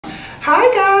Hi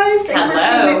guys, thanks for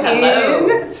tuning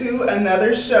in to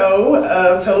another show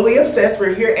of Totally Obsessed.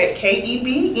 We're here at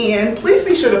KEBN. Please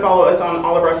be sure to follow us on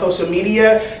all of our social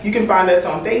media. You can find us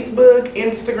on Facebook,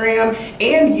 Instagram,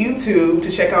 and YouTube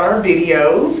to check out our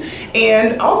videos.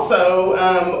 And also,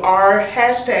 our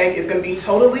hashtag is going to be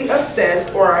Totally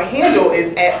Obsessed, or our handle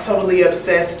is at Totally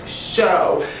Obsessed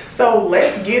Show. So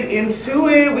let's get into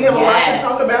it. We have a lot to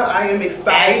talk about. I am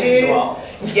excited. As usual.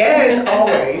 Yes,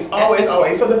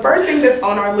 always. So the first thing that's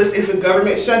on our list is the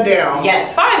government shutdown.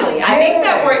 Yes, finally. I think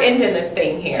that we're ending this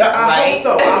thing here, I hope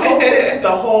so. I hope that the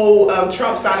whole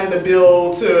Trump signing the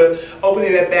bill to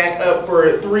opening it back up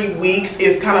for 3 weeks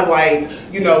is kind of like,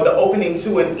 you know, the opening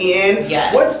to an end.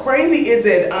 Yes. What's crazy is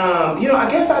that, you know, I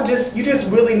guess you just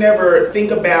really never think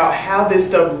about how this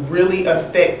stuff really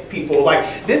affect people. Like,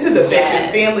 this is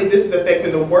affecting families, this is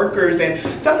affecting the workers, and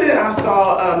something that I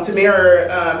saw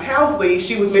Tamara Housley,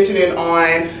 she was mentioning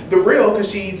on The Real,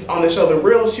 because she's on the show The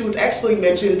Real, she was actually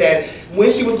mentioned that when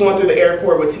she was going through the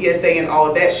airport with TSA and all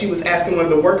of that, she was asking one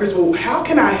of the workers, well, how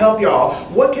can I help y'all?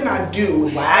 What can I do?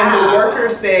 Wow. And the worker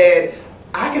said,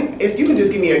 if you can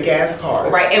just give me a gas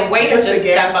card. Right, and wait to just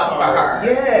step up for her.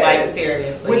 Yes. Like,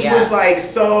 seriously. Which was like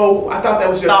so, I thought that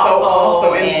was just thoughtful, so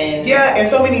awesome. And yeah, and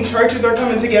so many churches are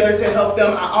coming together to help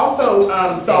them. I also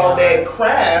saw that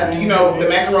Kraft, you know, the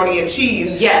macaroni and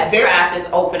cheese. Yes, Kraft is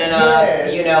opening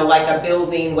up, you know, like a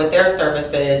building with their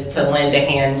services to lend a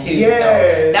hand to. Yes.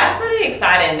 So that's pretty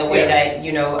exciting the way that,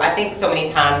 you know, I think so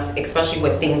many times, especially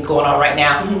with things going on right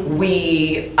now,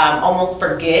 we almost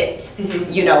forget,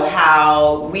 you know, how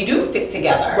we do stick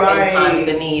together in times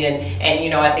of need, and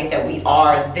you know, I think that we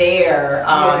are there,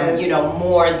 you know,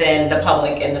 more than the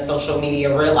public and the social media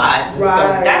realize. So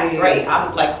that's great.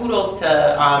 I'm like, kudos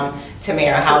to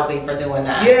Tamara Housley for doing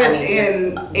that. Yes, I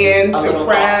mean, and to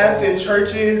crafts and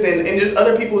churches and just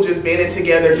other people just banding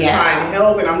together to try and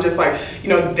help. And I'm just like, you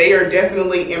know, they are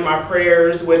definitely in my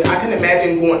prayers. With, I can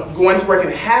imagine going to work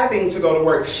and having to go to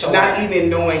work, not even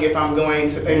knowing if I'm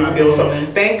going to pay my bills. So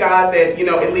thank God that, you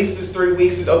know, at least this 3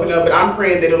 weeks is open up, but I'm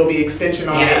praying that it'll be extension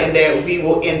on it and that we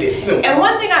will end it soon. And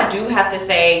one thing I do have to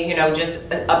say, you know, just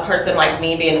a person like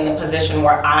me being in the position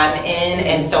where I'm in,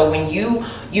 and so when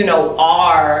you know,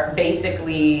 are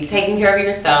basically taking care of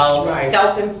yourself,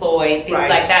 self-employed, things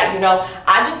like that, you know,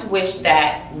 I just wish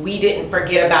that we didn't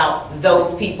forget about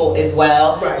those people as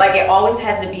well. Like, it always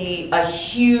has to be a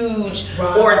huge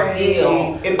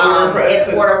ordeal in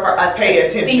order for us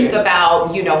to think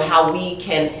about, you know, how we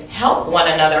can help one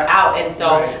another out. And so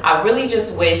I really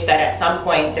just wish that at some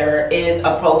point there is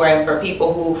a program for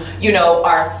people who, you know,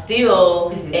 are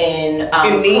still in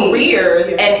careers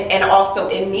and also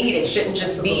in need. It shouldn't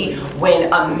just be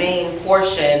when a main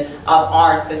portion of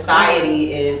our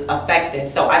society is affected.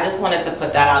 So I just wanted to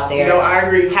put that out there. No, I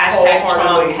agree. Hashtag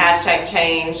Trump, hashtag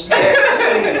change.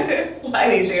 Yes, please. Like,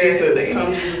 please, Jesus,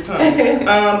 come, Jesus, come.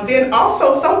 Then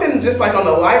also something just like on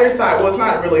the lighter side, well, it's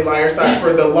not really lighter side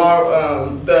for the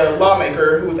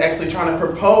lawmaker who was actually trying to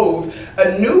propose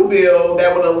a new bill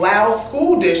that would allow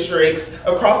school districts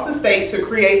across the state to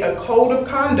create a code of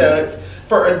conduct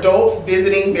for adults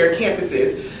visiting their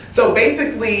campuses. So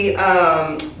basically,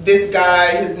 this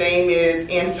guy, his name is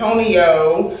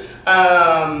Antonio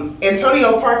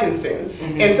Parkinson.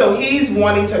 And so he's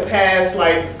wanting to pass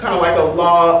like kind of like a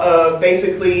law of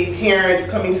basically parents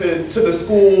coming to the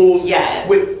schools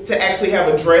to actually have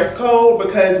a dress code,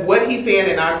 because what he's saying,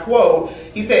 and I quote,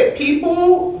 he said,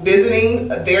 people wearing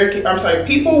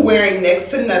next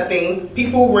to nothing,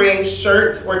 people wearing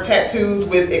shirts or tattoos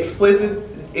with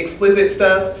explicit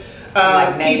stuff,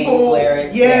 like people,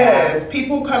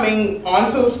 people coming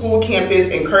onto a school campus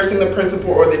and cursing the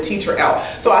principal or the teacher out.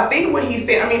 So I think what he's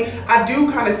saying, I mean, I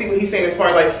do kind of see what he's saying as far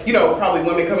as like, you know, probably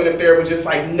women coming up there with just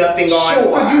like nothing on,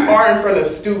 because you are in front of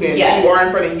students, and you are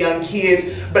in front of young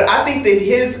kids. But I think that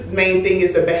his main thing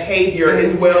is the behavior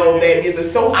as well that is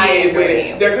associated with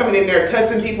it. They're coming in there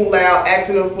cussing people out,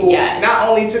 acting a fool. Not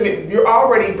only to you're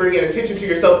already bringing attention to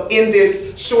yourself in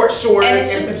this short and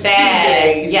it's just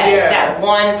bad. That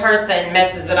one person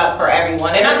messes it up for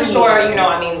everyone. And I'm sure, you know,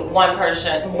 I mean, one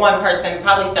person,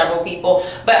 probably several people.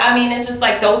 But I mean, it's just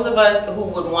like those of us who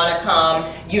would want to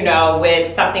come, you know, with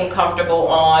something comfortable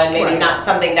on, maybe not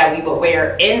something that we would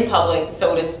wear in public,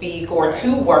 so to speak, or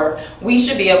to work, we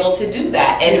should be able to do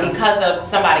that. And because of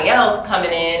somebody else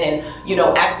coming in and, you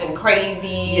know, acting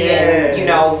crazy and, you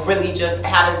know, really just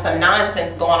having some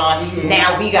nonsense going on,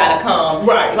 now we got to come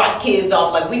drop kids off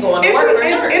off like we going to work or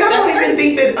church. And I don't even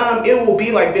think that it will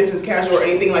be like business casual or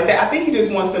anything like that. I think he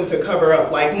just wants them to cover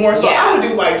up like more. So I would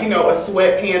do like, you know, a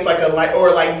sweatpants, like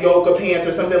or like yoga pants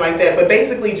or something like that. But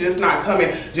basically just not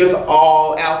coming just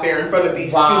all out there in front of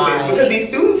these students, because these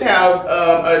students have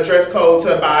a dress code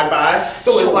to abide by.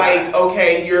 So it's like,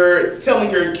 okay, you're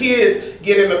telling your kids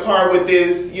get in the car with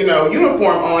this, you know,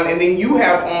 uniform on, and then you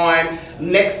have on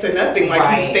next to nothing, like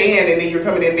he's saying, and then you're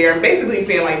coming in there and basically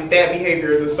saying like that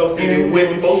behavior is associated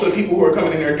with most of the people who are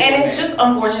coming in there doing and it's just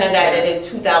unfortunate that it is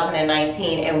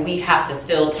 2019 and we have to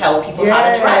still tell people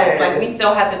how to dress. Like we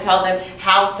still have to tell them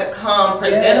how to come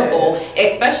presentable,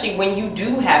 especially when you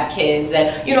do have kids.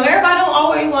 And you know, everybody don't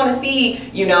always want to see,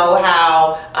 you know,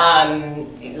 how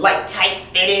like tight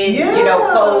fitted, you know,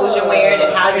 clothes you're wearing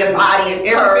and how your body is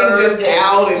curved, just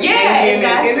out and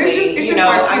exactly. And it's just you know,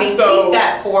 I mean, keep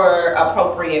that for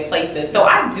appropriate places. So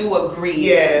I do agree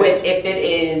with if it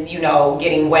is, you know,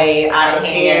 getting way out of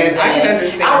hand. I can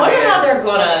understand. I wonder how they're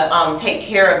gonna take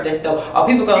care of this though. Are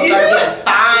people gonna start getting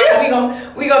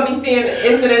fined? We gonna be seeing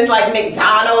incidents like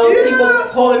McDonald's, people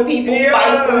pulling people,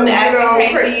 fighting,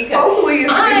 acting crazy. Hopefully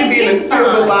it's going to be in a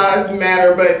civilized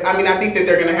manner, but I mean, I think that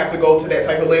they're gonna have to go to that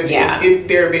type of length if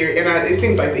they're very, and it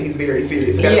seems like that he's very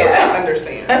serious about it, which I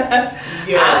understand.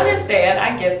 I understand.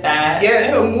 I get that.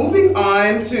 Yeah. So moving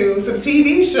on to some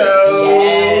TV shows.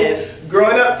 Yes.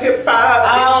 Growing Up Hip Hop.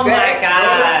 Oh my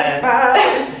God.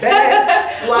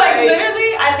 Like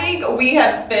literally, I think we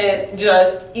have spent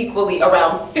just equally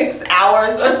around 6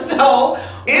 hours or so.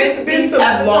 It's been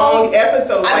some long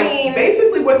episodes. I mean,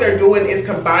 basically what they're doing is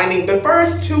combining the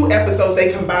first 2 episodes.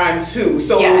 They combined 2.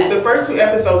 So the first 2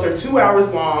 episodes are 2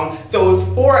 hours long. So it was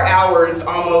 4 hours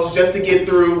almost just to get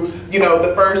through, you know,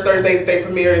 the first Thursday that they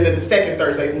premiered and then the second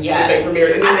Thursday that they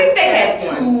premiered. And I think they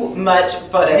had too much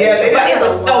footage. Yeah, but it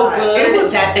was so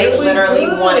good that they literally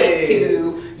wanted to,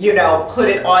 you know, put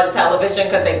it on television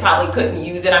because they probably couldn't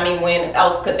use it. I mean, when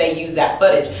else could they use that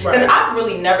footage? Because I've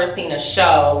really never seen a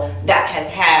show that has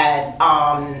had,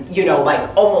 you know, like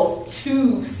almost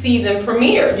 2 season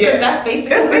premieres. Yeah, that's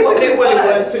basically what it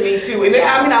was to me too. And then,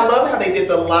 I mean, I love how they did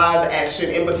the live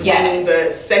action in between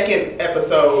the second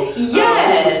episode. Which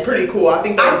was pretty cool. I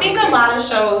think a lot of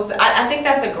shows. I think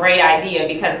that's a great idea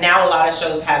because now a lot of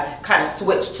shows have kind of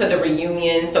switched to the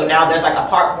reunion. So now there's like a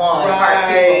part 1, part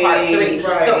 2, part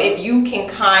 3. So if you can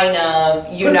kind of,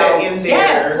 you put know,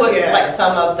 put like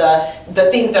some of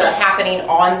the things that are happening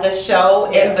on the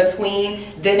show in between,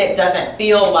 then it doesn't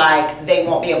feel like they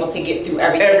won't be able to get through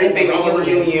everything on the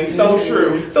reunion. So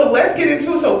true. So let's get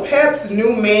into it. So Pep's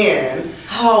new man.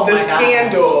 Oh my God.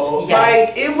 Scandal.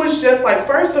 Like, it was just like,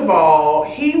 first of all,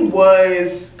 he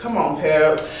was, come on,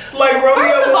 Pep. Like, Romeo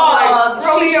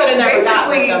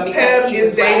basically, Pep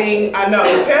is dating,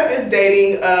 Pep is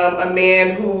dating a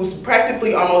man who's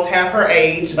practically almost half her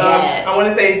age. I want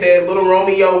to say that little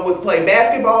Romeo would play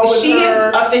basketball with her. She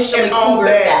is officially cougar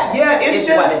status. Yeah, it's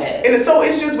just, what it is. And so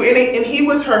it's just, and he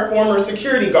was her former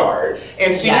security guard.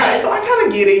 And she so I kind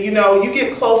of get it, you know, you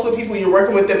get close with people, you're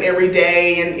working with them every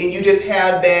day, and you just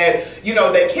have that, you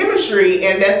know, that chemistry,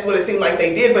 and that's what it seemed like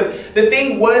they did. But the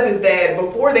thing is that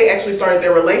before they actually started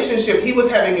their relationship, he was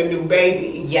having a new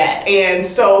baby. Yes. And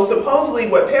so supposedly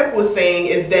what Pep was saying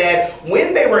is that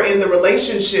when they were in the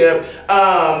relationship,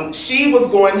 she was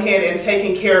going ahead and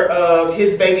taking care of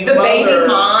his baby mother. The baby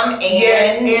mom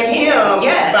and him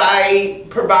by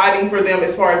providing for them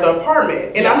as far as the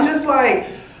apartment. And I'm just like,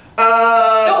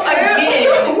 so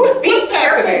again, be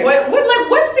careful.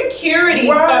 What security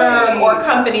firm or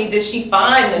company did she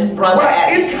find this brother at?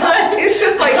 It's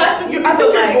just like I think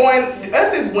you're going.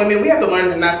 Us as women, we have to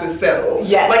learn not to settle.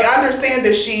 Like I understand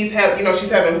that she's having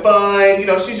fun. You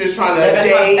know, she's just trying to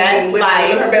date and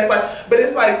live her best life. But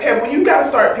it's like, Pep, when you got to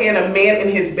start paying a man and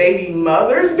his baby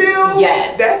mother's bill,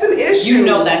 that's an issue. You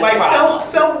know that's like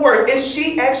self-worth. And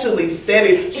she actually said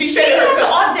it. She said has the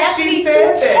audacity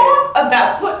to talk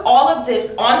about, put all of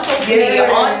this on social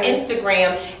media, on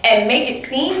Instagram, and make it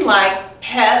seem like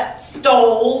Pep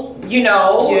stole, you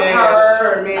know,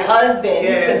 her husband.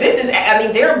 Because this is, I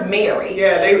mean, they're married.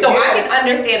 So I can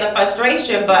understand the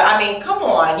frustration, but I mean, come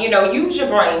on, you know, use your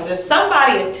brains. If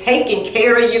somebody is taking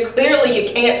care of you, clearly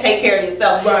you can't take care of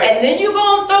yourself. And then you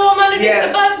gonna throw them underneath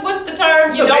the bus. What's the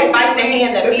term? You don't bite the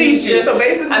hand that feeds you. So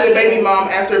basically, the baby mom,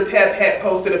 after Pep had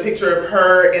posted a picture of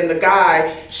her and the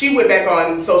guy, she went back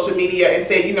on social media and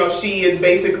said, you know, she is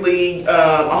basically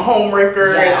a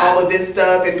homewrecker and all of this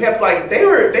stuff. And Pep, like,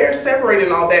 they're separated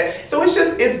and all that. So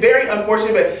it's very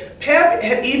unfortunate. But Pep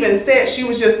had even said, she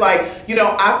was just like, you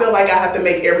know, I feel like I have to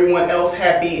make everyone else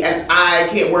happy and I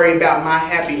can't worry about my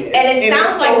happiness. And it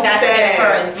sounds like so that's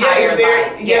her entire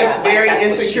life. Yes, very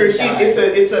insecure.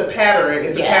 It's a pattern.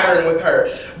 It's a pattern with her.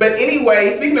 But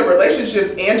anyway, speaking of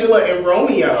relationships, Angela and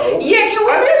Romeo. Yeah, can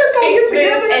we just fix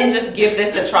this and just give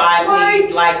this a try,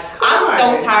 please? Like, I'm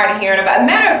so tired of hearing about it.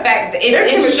 Matter of fact,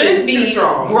 it should be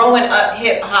growing up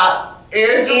hip hop.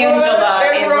 Angela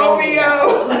and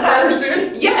Romeo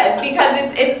version. Yes,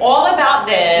 because it's all about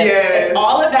them. Yes. It's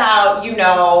all about, you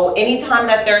know, anytime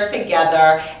that they're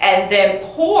together, and then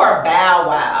poor Bow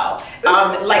Wow.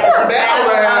 Like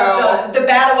the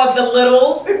battle of the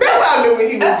littles. Bow Wow knew what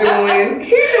he was doing.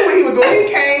 He knew what he was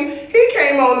doing. He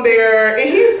came on there,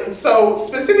 and so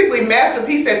specifically Master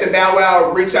P said that Bow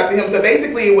Wow reached out to him. So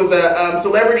basically it was a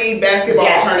celebrity basketball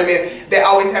tournament that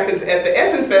always happens at the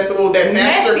Essence Festival that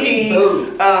Master P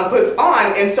puts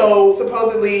on. And so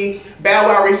supposedly Bow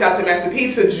Wow reached out to Master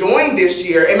P to join this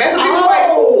year. And Master P was like,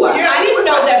 "Oh, yeah." I didn't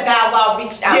know that Bow Wow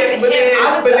reached out to him. But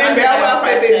then Bow Wow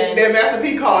said that Master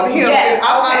P called him. Yes, and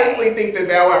I honestly think that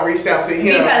Bow Wow reached out to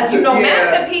him. Because, you know,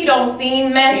 Master P don't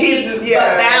seem messy, but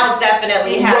Bow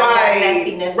definitely has that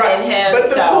messiness in him. But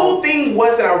the cool thing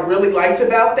was that I really liked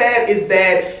about that is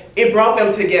that it brought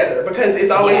them together, because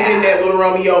it's always been that Little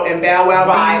Romeo and Bow Wow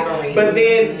rivalry. But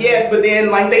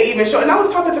then like they even show, and I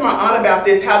was talking to my aunt about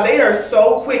this, how they are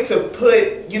so quick to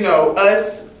put, you know,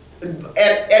 us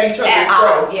at each other's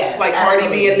throats, like Cardi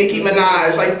B and Nicki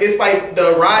Minaj. Like it's like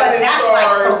the rising stars.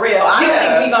 Like for real. I don't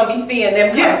think we're gonna be seeing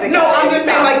them come together. No, I'm just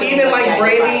saying, like even like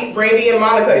Brandy and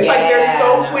Monica. It's like they're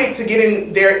so quick to get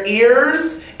in their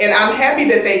ears. And I'm happy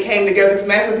that they came together, because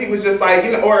Master P was just like,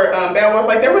 you know, or Bow Wow's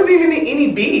like, there wasn't even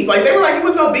any beef. Like they were like, it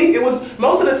was no beef. It was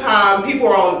most of the time people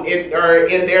are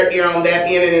in their ear on that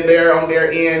end, and they're on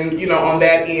their end, you know, on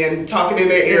that end, talking in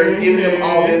their ears, giving them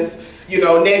all this, you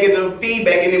know, negative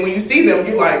feedback. And then when you see them,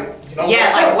 you're like,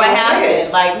 like what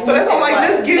happened? Like, so that's why I'm like,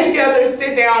 just get together,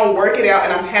 sit down, work it out.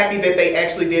 And I'm happy that they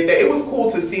actually did that. It was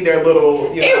cool to see their little,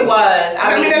 you know. It was.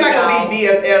 I mean, they're not gonna be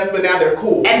BFFs, but now they're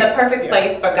cool. And the perfect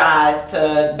place for guys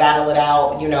to battle it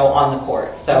out, you know, on the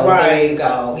court. So there you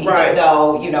go. Even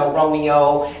though, you know,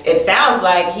 Romeo, it sounds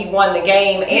like he won the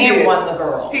game and won the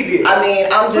girl. He did. I mean,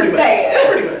 I'm just saying.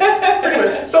 Pretty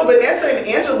much. So Vanessa and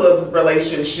Angela's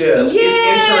relationship is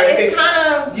interesting. It's kind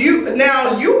of.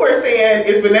 You were saying,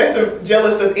 is Vanessa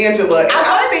jealous of Angela? And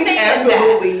I think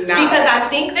absolutely not. Because I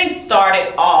think they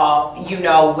started off, you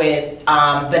know, with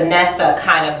Vanessa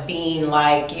kind of being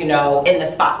like, you know, in the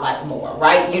spotlight more,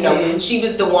 right? You know, she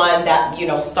was the one that, you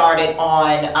know, started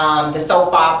on the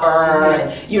soap opera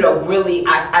and, you know, really,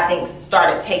 I think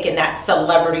started taking that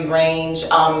celebrity range,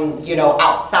 you know,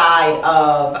 outside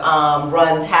of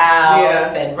Run's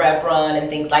house and Rev Run and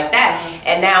things like that.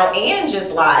 And now Ange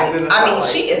is like, I mean,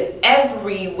 she is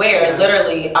everywhere,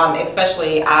 literally,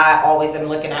 especially I always am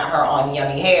looking at her on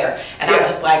Yummy Hair, and I'm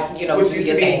just like, you know, which used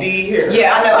to be D hair.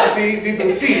 Yeah, I know. D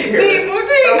boutique hair. D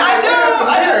boutique. I know.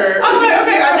 I'm like,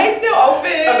 okay, are they still open?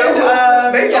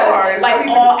 They are. Like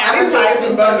all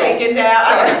advertisements are taken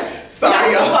down.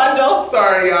 Sorry, y'all.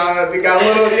 Sorry, y'all. They got a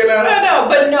little, you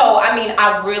know. No. I mean,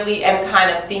 I really am kind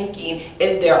of thinking,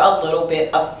 is there a little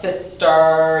bit of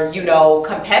sister, you know,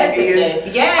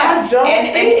 competitiveness? I don't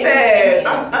think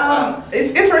that.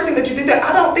 It's interesting that you think that.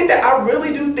 I don't think that. I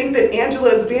really do think that Angela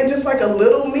is being just like a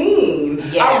little mean.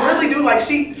 Yeah. I really do. Like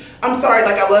I'm sorry,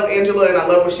 like I love Angela and I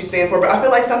love what she stands for, but I feel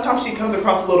like sometimes she comes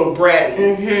across a little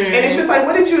bratty. And it's just like,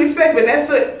 what did you expect,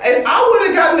 Vanessa? If I would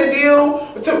have gotten a deal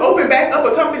to open back up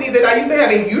a company that I used to have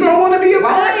and you don't want to be a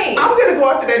part, I'm going to go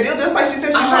after that deal, just like she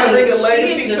said she's trying to bring a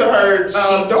legacy to her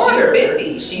daughter.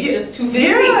 She's busy. She's just too busy.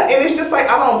 Yeah, and it's just like,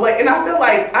 I don't blame, and I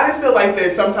just feel like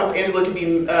that sometimes Angela can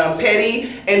be petty,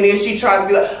 and then she tries to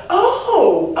be like, I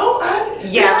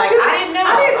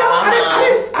didn't know.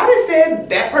 I just said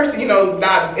that person, you know,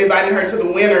 not inviting her to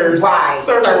the winners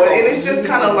circle. And it's just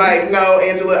kind of like, no,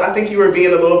 Angela, I think you were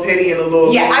being a little petty and a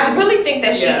little I really think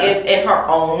that she is in her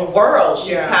own world.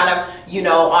 She's kind of, you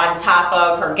know, on top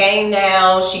of her game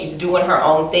now. She's doing her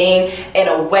own thing. In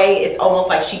a way, it's almost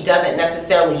like she doesn't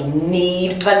necessarily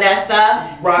need Vanessa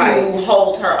to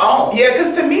hold her own. Yeah,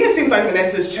 because to me it seems like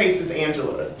Vanessa chases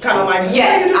Angela. Kind of like, what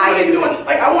are you doing?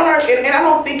 Like, I want her, and I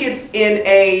don't think it's in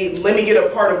a, let me get a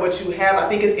part of what you have. I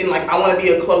think it's in like, I want to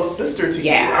be a close sister to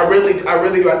you. I really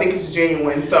do. I think it's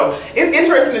genuine. So it's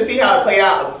interesting to see how it played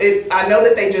out. I know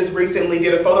that they just recently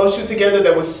did a photo shoot together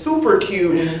that was super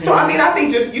cute. So I mean, I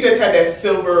think you just had that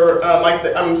silver,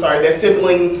 that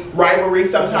sibling rivalry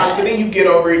sometimes, but then you get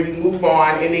over it, you move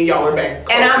on, and then y'all are back.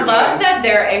 And I love that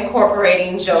they're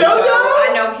incorporating JoJo.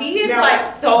 I know he is like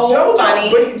so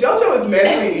funny. But JoJo is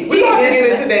messy. We have to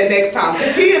get into that next time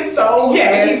because he is so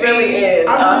messy. He really is.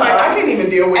 I'm just like, I can't even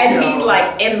deal with him. And he's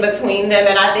like in between them,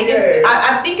 and I think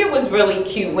I think it was really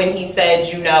cute when he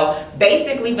said, you know,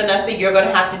 basically, Vanessa, you're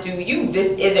gonna have to do you.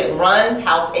 This isn't Run's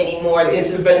house anymore. This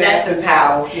is Vanessa's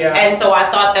house. Yeah. And so I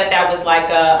thought that was like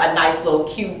a nice little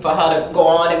cue for her to go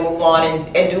on and move on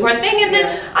and do her thing. And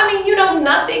then, I mean, you know,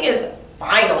 nothing is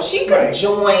final. She could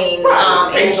join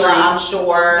Angela, I'm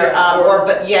sure,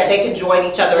 but they could join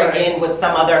each other again with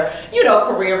some other, you know,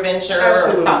 career venture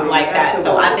or something like that.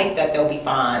 So I think that they'll be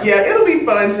fine. Yeah, it'll be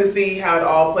fun to see how it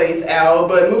all plays out.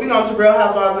 But moving on to Real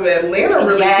Housewives of Atlanta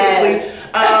really quickly.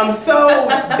 So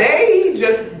they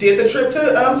just did the trip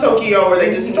to Tokyo, or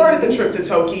they just started the trip to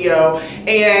Tokyo,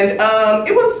 and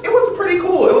it was pretty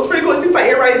cool. It was pretty cool. It seems like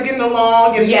everybody's getting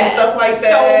along and stuff like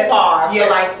that. So far, for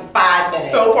like 5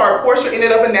 minutes. So far, Portia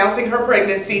ended up announcing her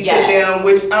pregnancy to them,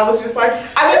 which I was just like,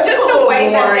 I was just the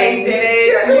way that they did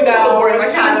it. Yeah, it was a little boring. Like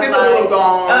she just did the little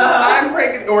gong. I'm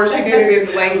pregnant, or she did it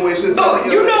in language. But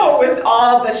you know, it was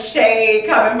all the shade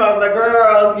coming from the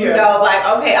girls. You know, like,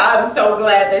 okay, I'm so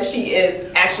glad that she is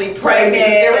actually pregnant.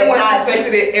 Everyone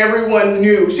suspected it. Everyone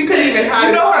knew. She couldn't even hide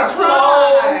it. You know, her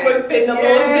clothes would fit a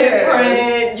little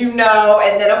different. You know,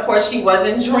 and then of course she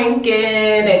wasn't drinking,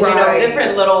 and you know,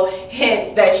 different little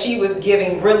hints that she was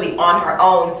giving really on her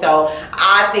own. So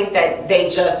I think that they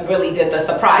just really did the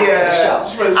surprise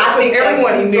for the show. I think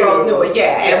everyone these girls knew it.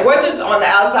 And we're just on the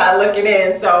outside looking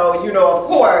in. So you know, of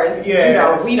course, you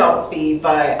know, we don't see,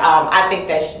 but I think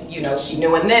that she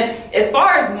knew. And then as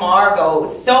far as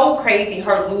Margot, so crazy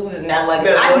her losing that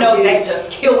luggage. I know that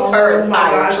just killed her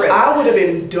entire trip. I would have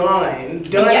been done.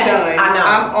 I know.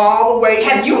 I'm all the way.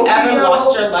 Have you ever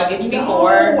lost your luggage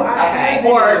before? No, I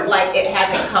haven't. Or like it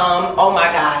hasn't come? Oh my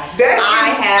God.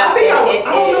 I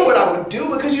don't know what I would do,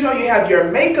 because you know, you have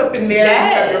your makeup in there, you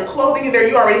have your clothing in there,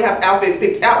 you already have outfits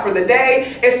picked out for the day,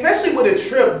 especially with a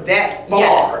trip that far.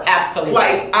 Yes, absolutely.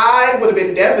 Like I would have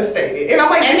been devastated. And I'm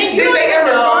like, did they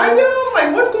ever find them?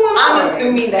 Like, what's going on? I'm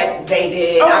assuming that they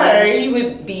did. Okay. I mean, she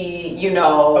would be, you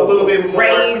know, a little bit more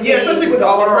crazy. Yeah, especially with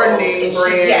all of her name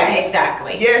brands. Yeah,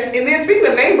 exactly. Yes, and then speaking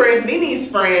of name brands, Nene's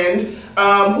friend,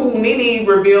 who Nene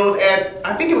revealed at,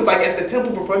 I think it was like at the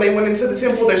temple before they went into the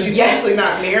temple, that she's actually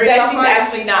not married. That she's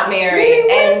actually not married. Nene,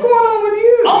 what's going on with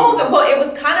you? Almost. Well, it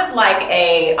was kind of like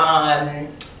a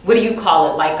what do you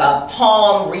call it? Like a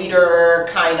palm reader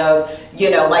kind of, you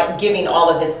know, like giving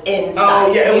all of this insight.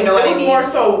 Oh yeah, it was more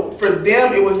so for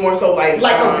them. It was more so like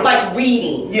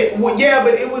reading. Yeah,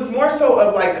 but it was more so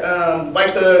of like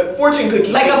the fortune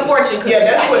cookie. Like a fortune cookie. Yeah,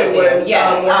 that's what it was.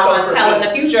 Yes, telling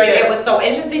the future. Yeah. It was so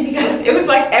interesting because it was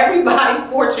like everybody's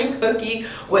fortune cookie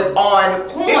was on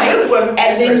point. It really wasn't.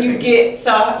 And then you get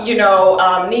to, you know,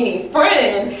 Nene's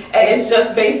friend, and it's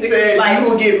just basically like you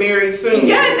will get married soon.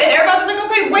 Yes, and everybody was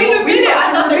like, okay, wait a minute,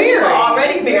 I thought that you were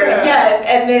already married. Yes,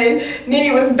 and then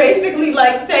Nene was basically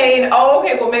like saying, oh,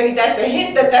 okay, well maybe that's a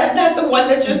hint that that's not the one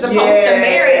that you're supposed to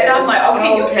marry. And I'm like,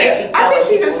 okay, you can't be telling. I think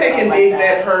she's just taking digs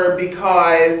at her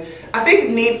because I think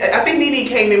Nene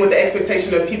came in with the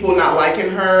expectation of people not liking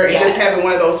her and just having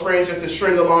one of those friends just to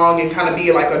string along and kind of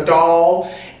be like a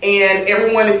doll. And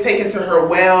everyone is taken to her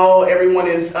well. Everyone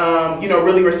is, you know,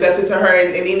 really receptive to her.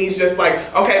 And Nene's just like,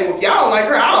 okay, well, if y'all don't like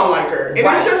her, I don't like her. And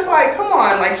it's just like, come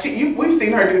on, like we've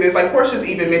seen her do this. Like Portia's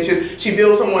even mentioned, she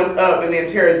builds someone up and then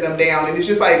tears them down. And it's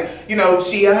just like, you know,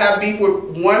 she'll have beef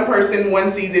with one person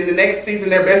one season, the next season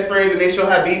they're best friends, and then she'll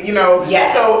have beef, you know.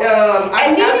 Yes. So,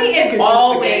 and Nene is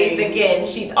always, again,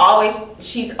 she's always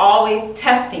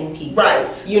testing people.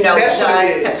 Right. You know, just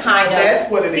to kind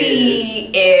of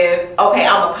see if, okay,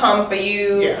 I'm gonna come for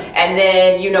you, and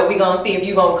then, you know, we're gonna see if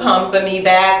you're gonna come for me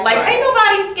back. Like, ain't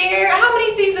nobody scared. How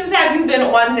many seasons have you been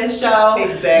on this show?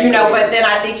 Exactly. You know, but then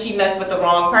I think she messed with the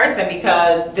wrong person,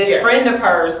 because this friend of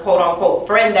hers, quote unquote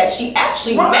friend, that she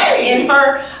actually met in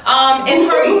her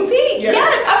boutique.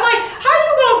 Yes. I'm like, how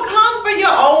you gonna come for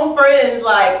your own friends,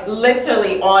 like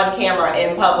literally on camera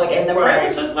in public? And the friend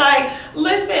is just like,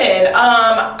 listen,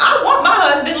 I want my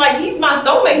husband, like he's my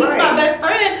soulmate, he's my best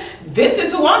friend. This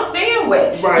is who I'm staying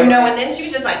with. You know, and then she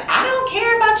was just like, I don't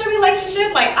care about your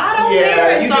relationship. Like, I don't care.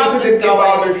 Yeah, you do, because it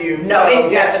bothered you. No, it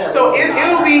definitely. So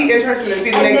it'll be interesting to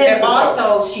see the next episode.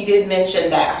 Also, she did mention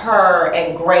that her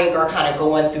and Greg are kind of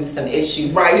going through some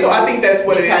issues. Right, so I think that's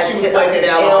what it is. She was letting it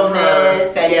out on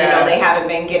her. And, you know, they haven't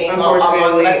been getting along.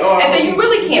 And so you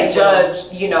really can't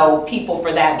judge, you know, people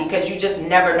for that, because you just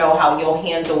never know how you'll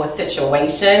handle a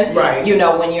situation, you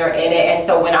know, when you're in it. And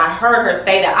so when I heard her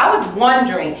say that, I was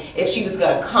wondering if she was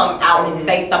going to come out and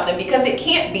say something, because it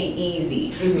can't be easy.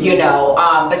 easy, you know,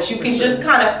 but you can just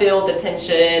kind of feel the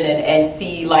tension and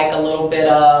see like a little bit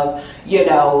of, you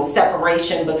know,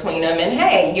 separation between them, and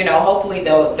hey, you know, hopefully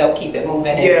they'll keep it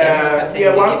moving.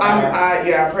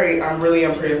 I'm really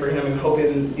praying for him and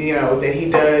hoping, you know, that he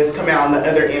does come out on the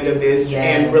other end of this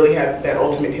and really have that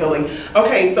ultimate healing.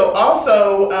 Okay, so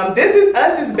also This Is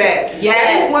Us is back.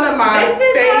 That is one of my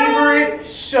favorite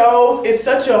shows. It's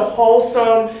such a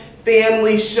wholesome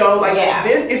family show. Like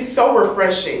this is so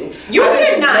refreshing. You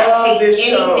cannot hate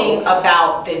anything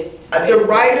about this. The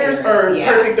writers are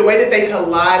perfect. The way that they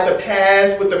collide the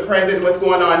past with the present, what's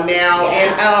going on now.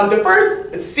 And the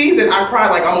first season, I cried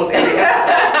like almost every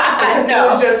episode. It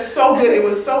was just so good. It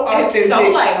was so authentic.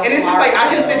 And it's just like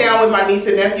I can sit down with my niece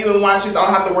and nephew and watch this. I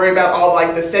don't have to worry about all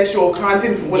like the sexual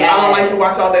content. When I don't like to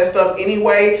watch all that stuff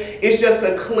anyway. It's just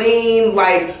a clean,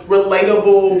 like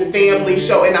relatable family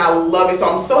show, and I love it. So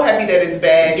I'm so happy that it's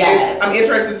back. I'm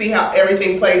interested to see how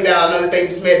everything plays out. I know that they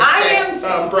just met Jack's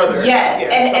brother.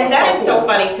 And that is so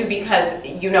funny too, because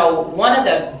you know, one of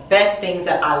the best things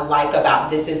that I like about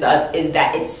This Is Us is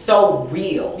that it's so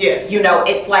real. You know,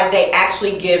 it's like they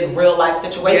actually give real life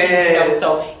situations. You know,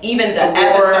 so even the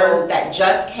episode that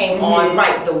just came on,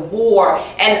 the war,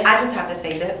 and I just have to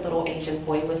say that little Asian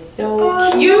boy was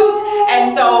so cute.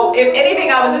 And so if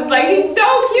anything, I was just like, he's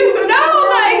so cute. And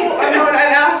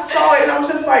I saw it and I was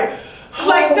just like,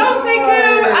 don't take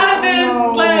him out of this,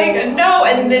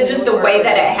 and then just the way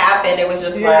that it happened, it was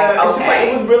just it's just like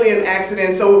it was really an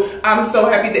accident. So I'm so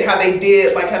happy that how they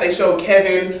did, like how they showed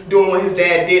Kevin doing what his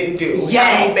dad didn't do.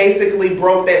 How he basically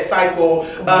broke that cycle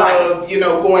of you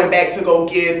know, going back to go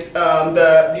get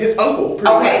his uncle.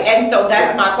 Pretty much. And so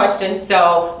that's my question.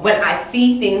 So when I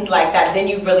see things like that, then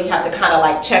you really have to kind of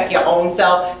like check your own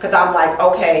self, because I'm like,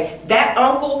 okay, that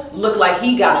uncle looked like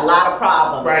he got a lot of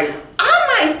problems.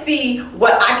 I might see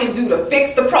what I can do to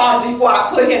fix the problem before I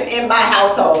put him in my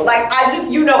household. Like I just,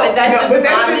 you know, and that's just my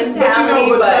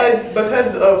mentality.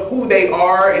 Because of who they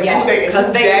are and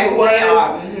who Jack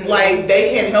was. Like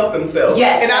they can't help themselves.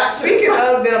 And speaking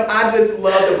of them, I just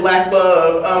love the black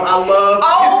love. I love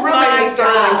his real name is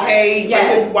Sterling K.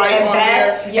 With his wife on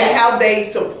there, and how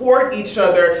they support each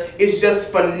other is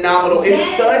just phenomenal.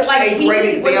 It's such a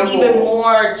great example. Was even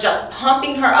more just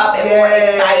pumping her up and more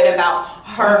excited about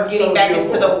her getting back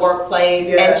into the workplace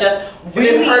and just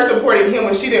really, and then her supporting him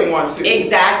when she didn't want to.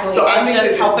 So and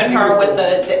just helping her with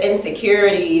the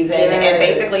insecurities and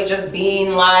basically just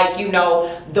being like, you know,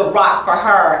 the rock for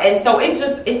her. And so it's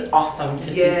awesome to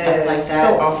see stuff like that.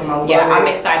 So awesome. I love it. I'm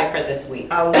excited for this week.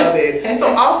 I love it. So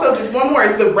also just one more,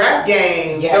 it's the rap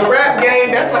game. The rap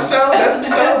game, that's my show.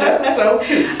 That's my show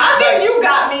too. I think you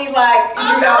got me like,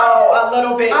 you know, a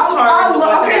little bit turned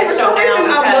for some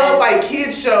reason I love like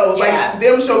kids shows, like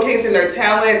them showcasing their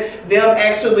talent, them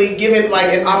actually giving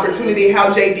like an opportunity.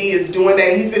 How JD is doing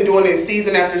that, he's been doing it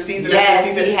season after season after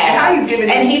season. He has. And how he's giving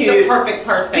these kids, he's the perfect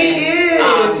person. He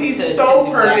is. He's so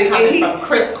perfect. And he from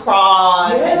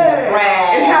crisscross and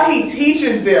rap. And how he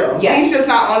teaches them. He's just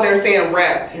not on there saying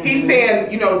rap. He's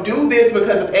saying, you know, do this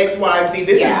because of X, Y, Z.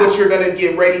 This is what you're gonna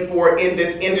get ready for in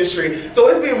this industry. So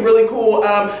it's been really cool.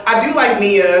 I do like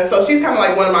Mia, so she's kind of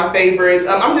like one of my favorites.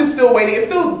 I'm just still waiting. It's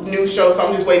still a new show, so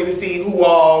I'm just waiting to see who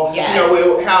all, you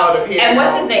know, how it appears. And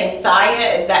what's his name?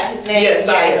 Saya? Is that his name? Yes,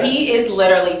 Saya. He is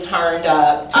literally turned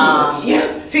up. Too much.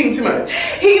 Team too much.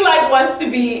 He like wants to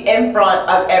be in front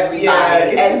of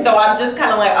everybody. And so I'm just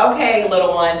kind of like, okay,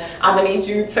 little one, I'm gonna need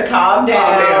you to calm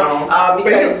down,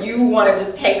 because you want to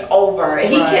just take over.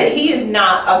 He is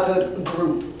not a good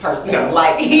group person.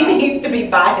 Like he needs to be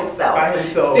by himself.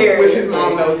 Seriously. Which his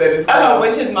mom knows that as well.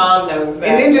 Which his mom knows that.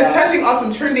 And then just touching on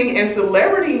some trending and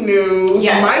celebrity news.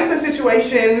 Mike's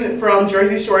situation from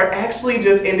Jersey Shore actually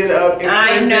just ended up in prison.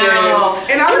 I know.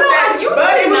 And I'm sad,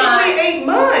 but it was only 8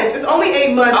 months. It's only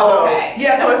 8 months though.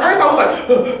 So at first I was like,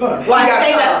 well, I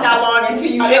say that's not long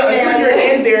until you get there. Until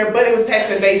you're in there, but it was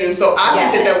tax evasion. So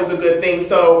I think that was a good thing.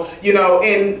 So, you know,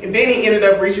 and then he ended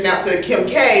up reaching out to Kim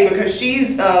K because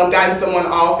she's gotten someone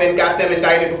off and got them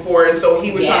indicted before, and so he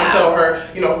was trying to tell her,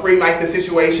 you know, free Mike the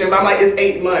situation. But I'm like, it's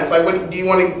 8 months. Like, what do you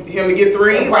want him to get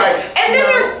 3? Like, and then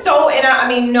there's I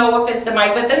mean, no offense to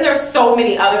Mike, but then there's so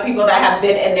many other people that have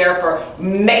been in there for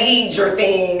major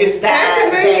things. It's tax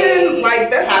evasion. Like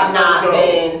that's have not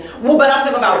been. Well, but I'm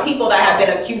talking about people that have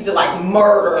been accused of like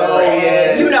murder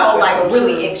and you know, like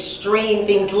really extreme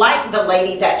things, like the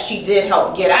lady that she did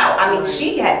help get out. I mean,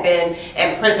 she had been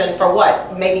in prison for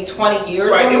what, maybe 20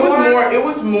 years. It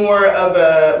was more of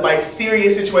a like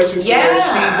serious situation where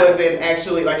she wasn't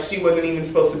actually, like, she wasn't even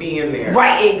supposed to be in there.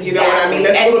 Exactly. You know what I mean?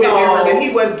 That's a little bit different. But he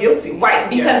was guilty plenty. Right,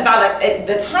 because by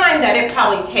the time that it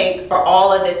probably takes for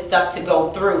all of this stuff to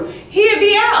go through, he'll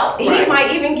be out. He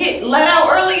might even get let out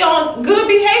early on good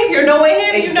behavior, knowing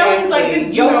him. Exactly. You know, he's like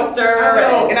this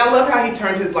jokester. And I love how he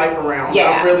turned his life around.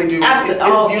 Yeah, I really do. It's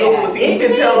beautiful to see. You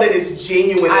can tell that it's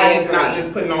genuine and he's not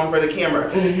just putting on for the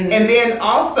camera. And then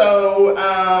also,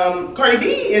 Cardi B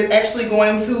is actually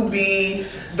going to be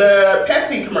the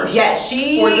Pepsi commercial. Yes,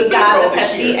 she got the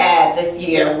Pepsi ad this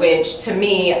year, which to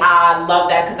me, I love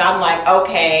that because I'm like,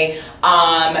 okay,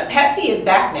 Pepsi is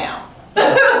back now.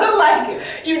 Like,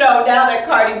 you know, now that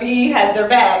Cardi B has their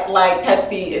back, like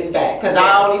Pepsi is back, because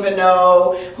I don't even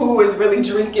know who is really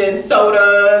drinking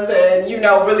sodas and, you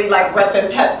know, really like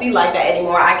repping Pepsi like that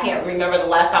anymore. I can't remember the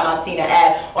last time I've seen an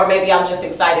ad, or maybe I'm just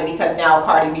excited because now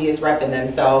Cardi B is repping them,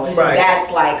 so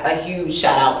that's like a huge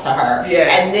shout out to her.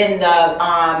 And then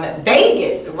the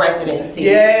Vegas residency,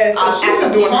 so she's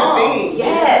just doing her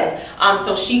thing.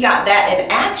 So she got that,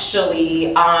 and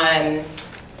actually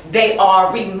they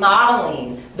are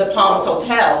remodeling the Palms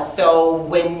Hotel, so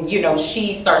when, you know,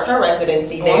 she starts her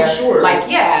residency there, like,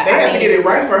 they have to get it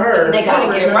right for her. They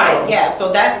gotta get it right,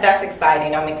 so that's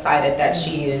exciting. I'm excited that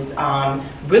she is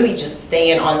really just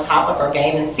staying on top of her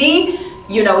game. And see,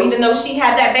 you know, even though she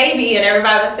had that baby and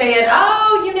everybody was saying,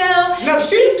 oh, you know, no,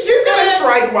 she's gonna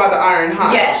strike while the iron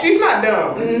hot. She's not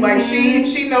dumb. Like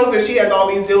she knows that she has all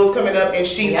these deals coming up, and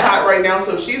she's hot right now,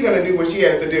 so she's gonna do what she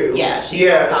has to do. She's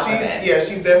on top of it.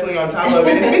 She's definitely on top of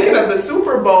it. And speaking of the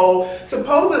Super Bowl,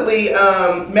 supposedly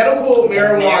medical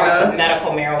marijuana.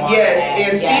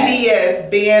 And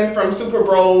CBS banned from Super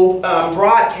Bowl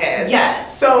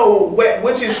broadcast. So,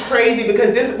 which is crazy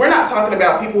because we're not talking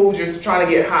about people who just trying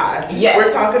to get high.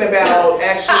 We're talking about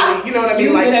actually, you know what I mean,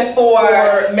 using like it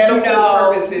for medical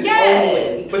purposes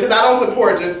only. Because I don't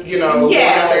support just, you know, going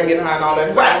out there and getting high and all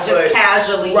that stuff. Just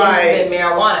casually using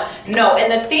marijuana. No,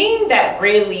 and the thing that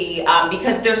really,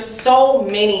 because there's so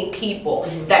many people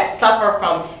that suffer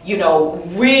from, you know,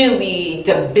 really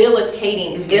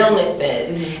debilitating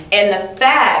illnesses, and the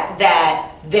fact that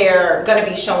they're going to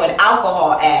be showing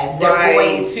alcohol ads. They're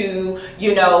going to,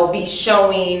 you know, be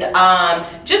showing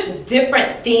just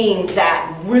different things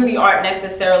that really aren't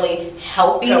necessarily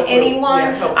helping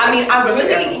anyone. I mean,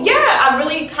 I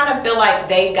really kind of feel like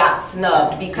they got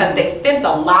snubbed because they spent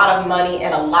a lot of money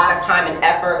and a lot of time and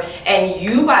effort. And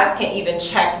you guys can even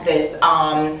check this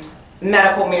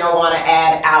medical marijuana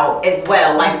ad out as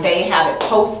well. Like, they have it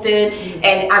posted,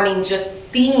 and I mean, just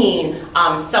seeing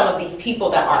some of these people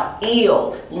that are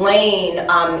ill laying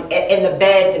in the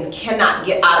beds and cannot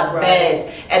get out of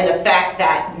beds, and the fact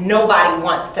that nobody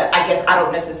wants to, I guess I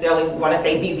don't necessarily want to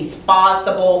say be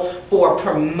responsible for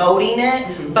promoting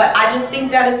it, but I just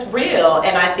think that it's real,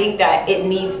 and I think that it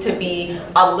needs to be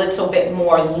a little bit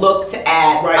more looked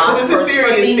at. Because it's a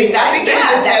serious thing. I think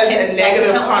that has a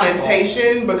negative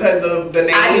connotation because of the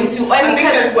name. I do too. I think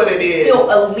that's what it is. It's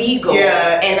still illegal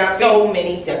in so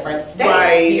many different states.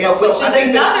 You know, which is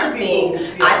another thing.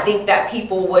 I think that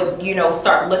people would, you know,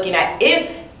 start looking at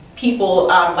if people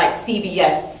like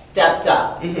CBS stepped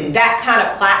up. That kind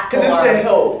of platform. Because it's to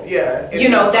help, you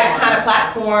know, that kind of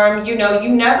platform, you know,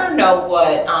 you never know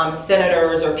what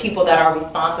senators or people that are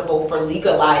responsible for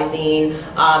legalizing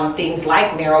things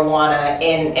like marijuana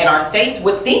in our states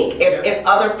would think if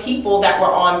other people that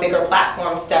were on bigger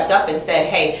platforms stepped up and said,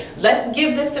 hey, let's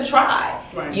give this a try.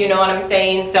 You know what I'm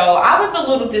saying? So I was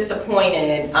a little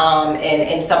disappointed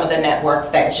in some of the networks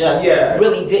that just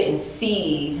really didn't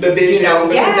see the vision. You know,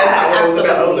 because that's not what it was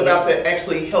about. It was about to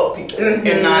actually help people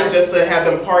and not just to have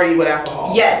them party with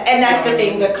alcohol. And that's the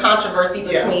thing, the controversy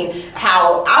between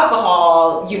how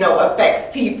alcohol, you know,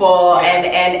 affects people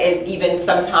and is even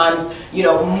sometimes, you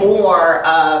know, more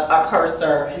of a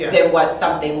cursor than what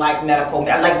something like medical,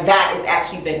 like that has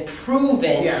actually been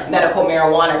proven, medical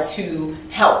marijuana to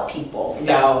help people.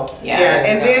 So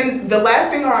and then the last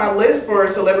thing on our list for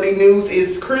celebrity news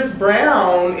is Chris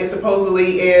Brown is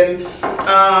supposedly in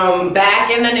back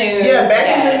in the news.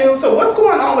 Back in the news. So what's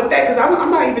going on with that? Because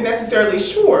I'm not even necessarily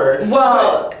sure.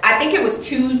 Well, I think it was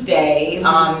Tuesday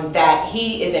that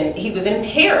he was in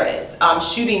Paris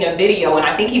shooting a video, and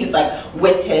I think he was like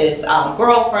with his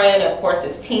girlfriend, of course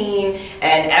his teen,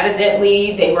 and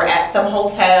evidently they were at some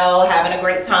hotel having a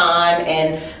great time,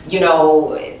 and you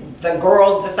know, the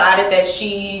girl decided that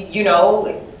she, you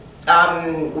know,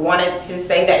 wanted to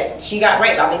say that she got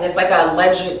raped. I mean, it's like an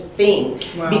alleged thing.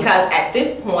 Because at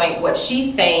this point, what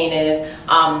she's saying is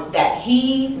that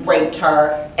he raped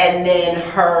her, and then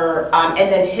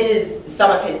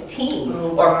some of his team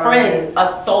or friends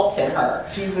assaulted her.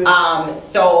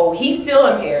 So he's still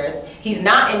in Paris. He's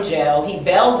not in jail. He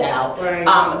bailed out. Right.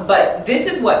 But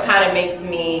this is what kind of makes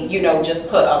me, you know, just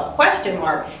put a question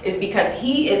mark, is because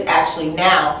he is actually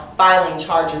now filing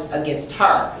charges against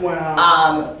her.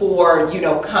 Wow. For, you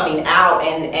know, coming out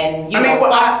and you know,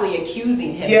 falsely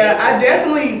accusing him. Yeah, basically. I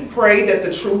definitely pray that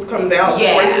the truth comes out.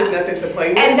 Yeah. Rape is nothing to play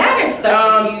with. And that is such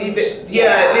a huge...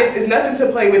 This is nothing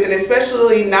to play with, and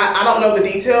especially not, I don't know the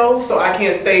details, so I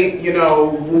can't state, you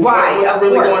know, what's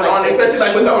really going on, especially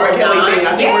like with the R. Kelly thing.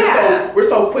 I think we're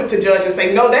so quick to judge and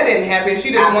say, no, that didn't happen,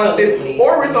 she just wants this,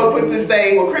 or we're so quick to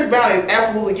say, well, Chris Brown is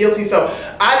absolutely guilty. So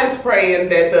I just pray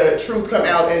that the truth come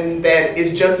out and that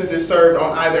it's justice is served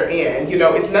on either end. You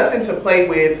know, it's nothing to play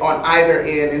with on either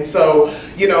end, and so,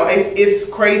 you know, it's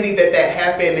crazy that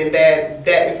happened and that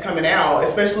is coming out.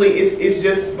 Especially, it's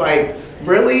just like,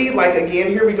 really, like, again,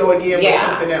 here we go again with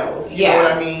something else. You know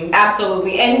what I mean?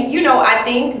 Absolutely. And, you know, I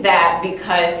think that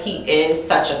because he is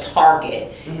such a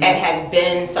target and has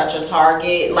been such a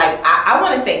target, like, I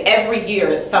want to say every year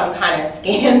it's some kind of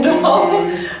scandal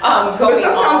going on. But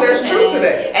sometimes there's truth to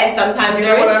that. And sometimes you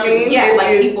know what I mean? Yeah,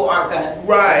 like, people aren't going to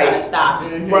stop.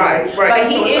 Right.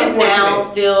 But he is now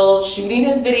still shooting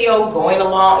his video, going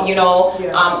along, you know,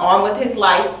 on with his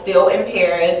life, still in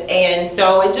Paris. And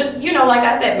so it just, you know, like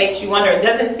I said, makes you wonder. It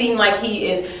doesn't seem like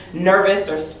he is nervous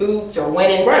or spooked or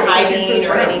went into hiding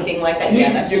or anything like that.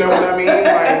 Yeah, that's you know what I mean?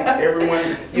 Like,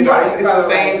 everyone, you know, it's the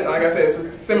same. Like I said,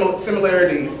 it's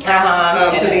similarities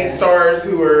to these stars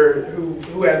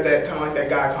who has that kind of like that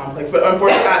God complex. But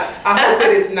unfortunately, I hope that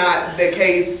it's not the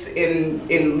case. In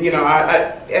you know,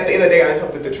 at the end of the day, I just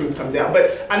hope that the truth comes out.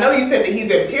 But I know you said that he's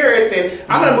in Paris,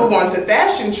 and I'm going to move on to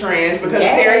fashion trends because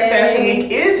Paris Fashion Week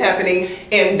is happening,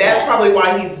 and that's probably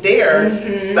why he's there.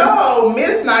 So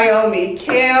Miss Naomi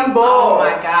Campbell, oh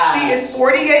my God, she is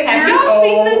 48 years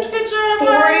old. Seen this picture of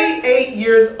her? 48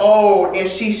 years old, and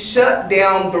she shut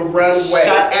down the runway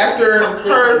after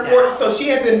her. So she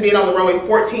hasn't been on the runway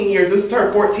 14 years. This is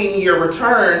her 14-year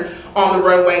return on the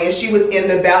runway, and she was in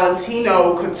the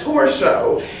Valentino Couture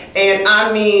show, and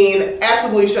I mean,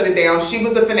 absolutely shut it down. She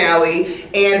was the finale,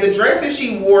 and the dress that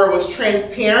she wore was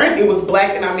transparent. It was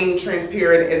black, and I mean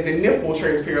transparent as in nipple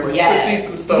transparent. Like, you could see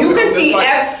some stuff. You could see,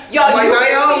 y'all. Like,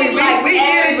 Naomi, we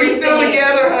get it. We still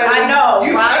together, honey. I know.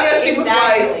 I guess she was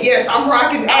like, yes, I'm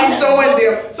rocking. I'm showing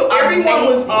them. So everyone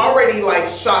was already like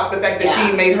shocked the fact that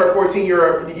she made her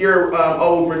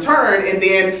 14-year-old return, and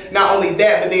then not only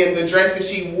that, but then the dress that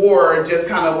she wore just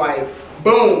kind of like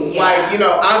boom, like, you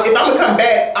know, if I'm gonna come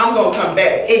back, I'm gonna come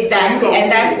back. Exactly,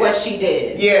 and that's what she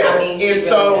did. Yeah, I mean, and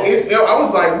so I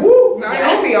was like, woo,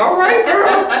 Naomi, all right, girl,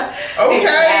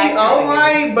 okay, all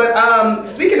right. But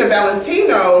speaking of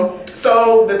Valentino.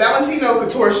 So the Valentino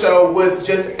Couture show was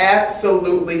just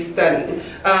absolutely stunning.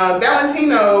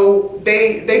 Valentino,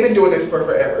 they've been doing this for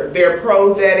forever. They're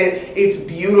pros at it. It's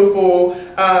beautiful.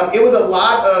 It was a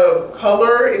lot of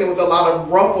color and it was a lot of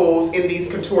ruffles in these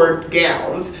couture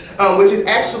gowns, which is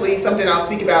actually something I'll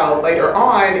speak about later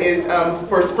on. Is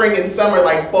for spring and summer,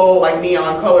 like bold, like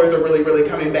neon colors are really, really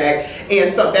coming back,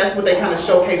 and so that's what they kind of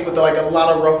showcase with like a lot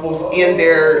of ruffles in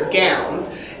their gowns.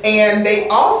 And they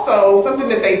also, something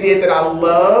that they did that I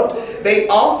loved, they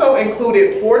also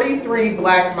included 43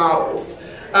 black models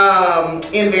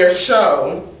in their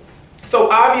show. So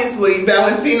obviously,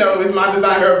 Valentino is my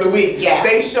designer of the week. Yeah.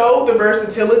 They showed the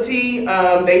versatility.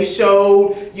 They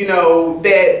showed, you know,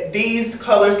 that these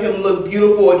colors can look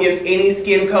beautiful against any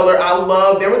skin color. I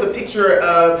love, there was a picture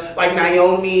of like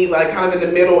Naomi, like kind of in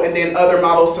the middle, and then other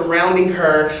models surrounding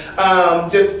her,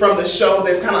 just from the show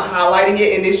that's kind of highlighting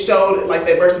it. And it showed like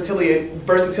that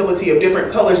versatility of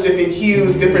different colors, different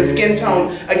hues, different skin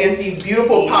tones against these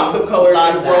beautiful pops of colors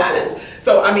and ruffles.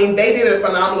 So, I mean, they did a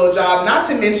phenomenal job. Not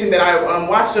to mention that I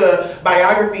watched a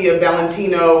biography of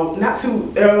Valentino it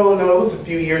was a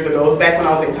few years ago. It was back when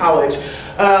I was in college.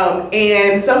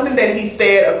 And something that he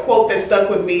said, a quote that stuck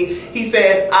with me, he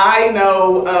said, I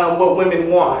know what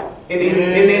women want. And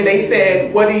then they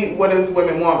said, what does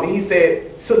women want? And he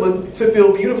said, to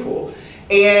feel beautiful.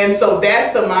 And so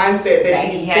that's the mindset that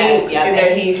he thinks and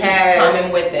that he has,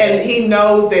 coming with it. And he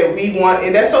knows that we want,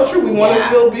 and that's so true, we want to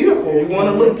feel beautiful, we want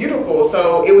to look beautiful.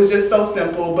 So it was just so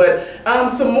simple. But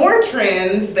some more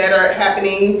trends that are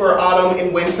happening for autumn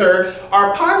and winter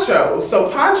are ponchos. So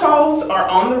ponchos are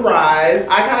on the rise.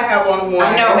 I kind of have on one.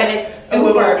 I know, and it's super a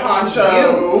little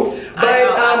poncho. Cute.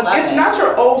 But it's not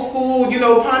your old school, you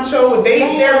know, poncho.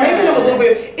 They're making them a little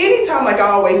bit. Anytime, like I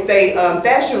always say,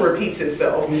 fashion repeats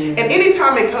itself, and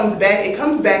anytime it comes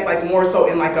back like more so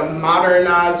in like a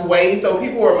modernized way. So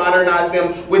people will modernize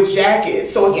them with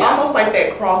jackets. So it's almost like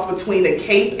that cross between a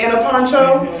cape and a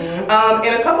poncho.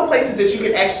 And a couple places that you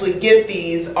can actually get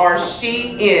these are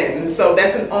Shein. So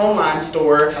that's an online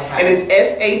store, and it's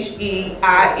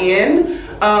SHEIN.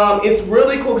 It's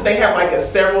really cool because they have like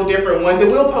several different ones,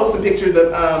 and we'll post some pictures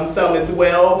of some as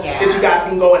well that you guys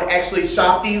can go and actually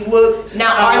shop these looks.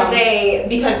 Now, are they,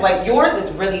 because like yours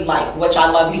is really light, which I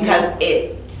love because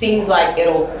it seems like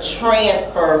it'll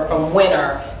transfer from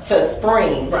winter to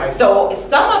spring. Right. So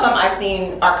some of them I've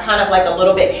seen are kind of like a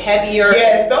little bit heavier.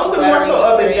 Yes, those are more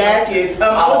so of the jackets.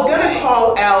 I was gonna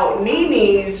call out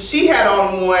Nini's. She had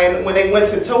on one when they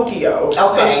went to Tokyo.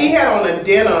 So she had on a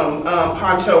denim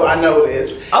poncho, I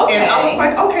noticed. And I was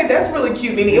like, okay, that's really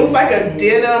cute, Nini. It was like a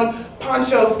denim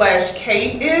poncho slash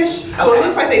cape-ish. So it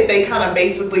looks like they kind of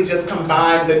basically just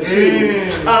combined the two.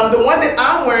 The one that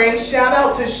I'm wearing, shout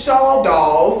out to Shawl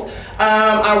Dolls.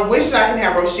 I wish that I can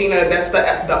have Roshina, that's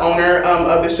the owner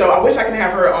of the show. I wish I can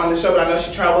have her on the show, but I know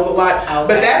she travels a lot.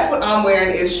 But that's what I'm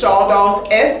wearing is Shawl Dolls,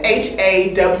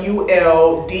 SHAWLDAWL.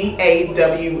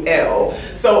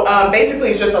 So basically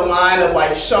it's just a line of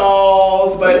like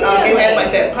shawls, but it has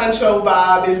like that poncho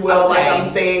vibe as well, like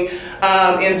I'm saying.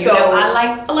 And so I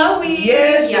like flowy.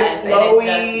 Yes, just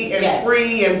flowy and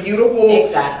free and beautiful.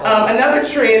 Exactly. Another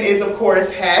trend is of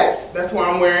course hats. That's why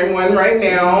I'm wearing one right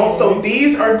now. So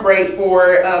these are great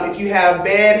for if you have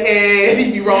bad head,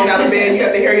 if you roll out of bed, you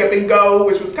have to hurry up and go,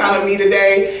 which was kind of me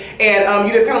today, and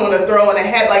you just kind of want to throw on a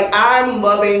hat. Like I'm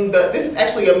loving this is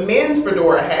actually a men's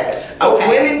fedora hat, so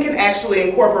women can actually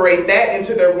incorporate that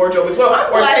into their wardrobe as well,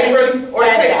 or take from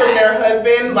their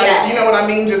husband, like you know what I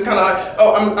mean, just kind of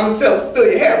I'm gonna steal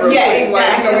your hat real quick,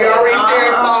 like you know we already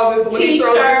sharing closets, so let me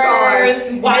throw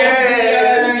this on.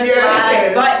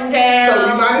 Yes, button down. So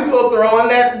you might as well throw on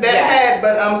that hat,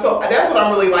 but so that's what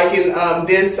I'm really liking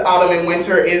this autumn and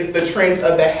winter is the trends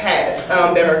of the hats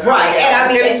that are coming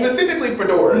out. And specifically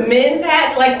fedoras. Men's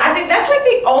hats, like I think that's like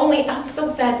the only, I'm so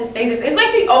sad to say this, it's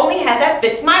like the only hat that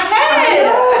fits my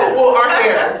head. Well, our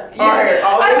hair.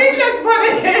 I think that's what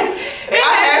it is. I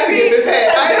had to get this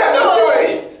hat. I didn't have no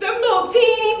choice. Them little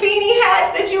teeny beanie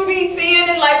hats that you be seeing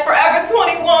in like Forever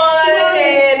 21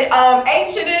 and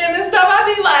H&M and stuff. I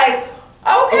be like,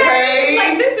 okay,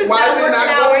 like this is why is it not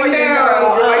going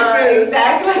down or like this?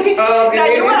 Exactly. Now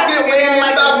you have to wear it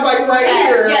stops like right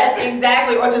here. Yes,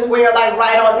 exactly. Or just wear like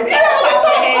right on the top of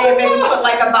your head, maybe put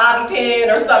like a bobby pin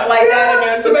or something like that in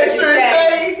there to make sure it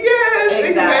stays. Yes,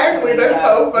 exactly. That's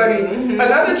so funny.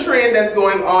 Another trend that's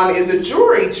going on is a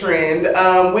jewelry trend,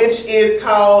 which is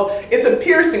called, it's a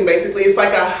piercing basically. It's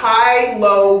like a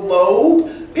high-low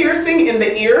lobe piercing in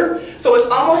the ear. So it's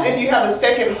almost if you have a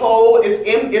second hole,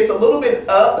 it's a little bit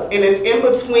up and it's in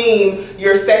between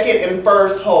your second and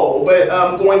first hole, but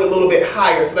going a little bit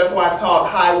higher. So that's why it's called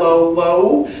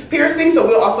high-low piercing. So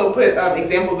we'll also put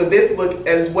examples of this look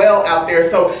as well out there.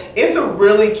 So it's a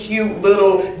really cute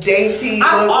little dainty look.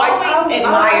 I've always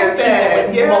admired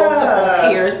people with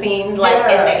multiple piercings like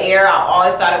in the ear. I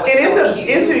always thought it was so cute.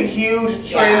 It's a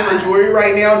huge trend for jewelry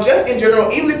right now. Just in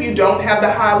general, even if you don't have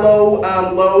the high-low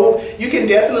lobe, you can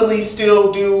definitely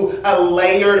still do a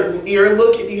layered ear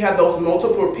look if you have those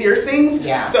multiple piercings.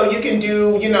 So you can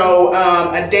do, you know,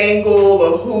 a dangle,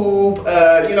 a hoop,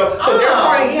 you know, so they're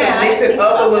starting to mix it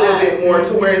up a little bit more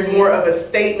to where it's more of a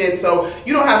statement. So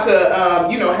you don't have to,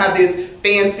 you know, have this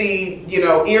fancy, you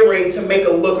know, earring to make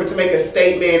a look or to make a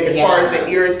statement as far as the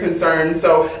ear is concerned.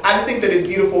 So I just think that it's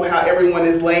beautiful how everyone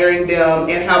is layering them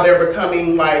and how they're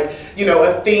becoming like, you know,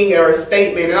 a thing or a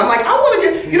statement. And I'm like, I want to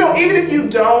get, you know, even if you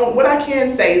don't, what I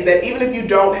can say is that even if you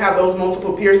don't have those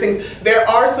multiple piercings, there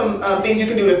are some things you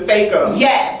can do to fake them.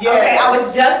 Yes. Okay, I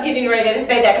was just getting ready to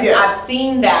say that because I've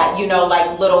seen that, you know,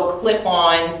 like little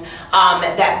clip-ons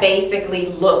that basically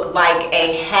look like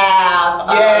a half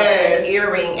of an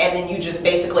earring, and then you just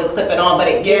basically clip it on, but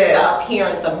it gives the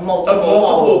appearance of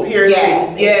multiple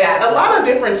piercings. Exactly. A lot of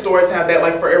different stores have that,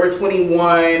 like Forever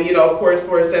 21, you know, of course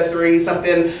for accessories,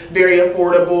 something very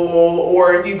affordable,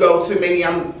 or if you go to maybe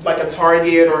like a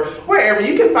Target or wherever,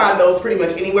 you can find those pretty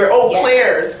much anywhere.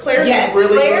 Claire's is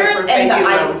really good for faking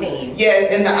them.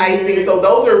 Yes, and the icing. So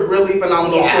those are really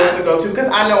phenomenal stores to go to, because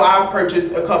I know I've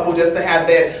purchased a couple just to have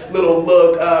that little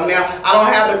look. Now I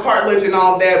don't have the cartilage and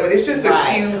all that, but it's just a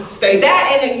cute statement.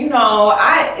 That, and you know,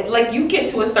 like you get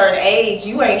to a certain age,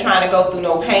 you ain't trying to go through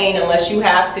no pain unless you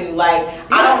have to. Like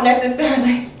I don't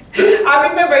necessarily. I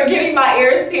remember getting my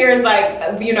ears pierced,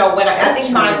 like, you know, when I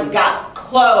think mine got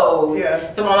closed.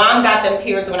 Yeah. So my mom got them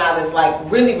pierced when I was like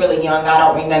really, really young. I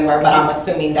don't remember, but I'm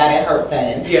assuming that it hurt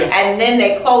then. Yeah. And then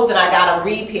they closed and I got them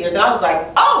re-pierced. And I was like,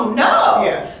 oh no.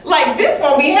 Yeah. Like this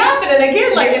won't be happening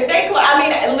again. Like if they I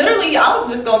mean, literally I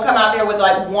was just gonna come out there with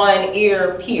like one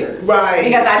ear pierced. Right.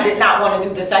 Because I did not want to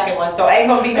do the second one. So ain't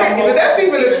gonna be no more. But that's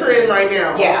even a trend right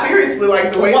now. Yeah. Seriously,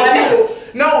 like the way that people.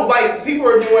 No, like people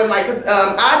are doing like, cause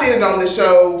I did it on the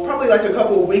show probably like a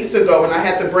couple of weeks ago, and I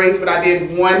had the braids, but I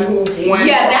did one hoop, one.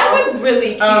 Yeah, cross. that was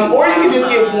really cute. Or you can just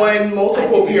get one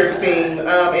multiple piercing,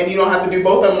 and you don't have to do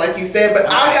both of them like you said. But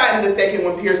I've gotten the second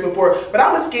one pierced before, but I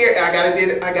was scared. I got it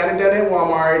done at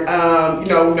Walmart. You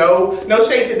know, no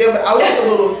shade to them, but I was just a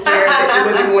little scared that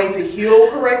it wasn't going to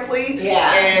heal correctly.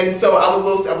 Yeah. And so I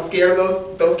was scared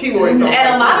of those keloids.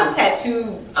 And a lot of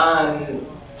tattoo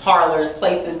parlors,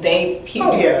 places, they do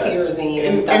piercing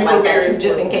and stuff like that too,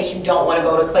 just in case you don't want to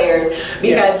go to Claire's.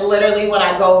 Because literally when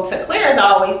I go to Claire's, I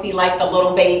always see like the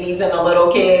little babies and the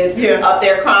little kids up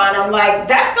there crying. I'm like,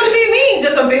 that's gonna be me,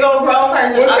 just a big old grown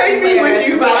person. Well, take me with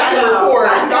you so I can record.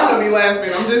 I'm gonna be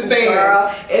laughing. I'm just saying. Girl,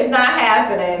 it's not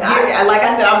happening. Like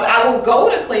I said, I will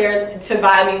go to Claire's to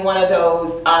buy me one of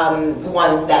those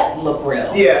ones that look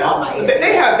real. Yeah, on my ear.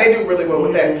 They do really well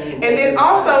with that. And then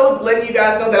also letting you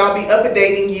guys know that I'll be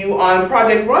updating you on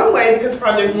Project Runway, because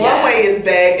Project Runway is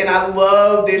back, and I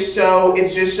love this show. It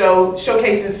just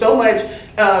showcases so much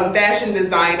fashion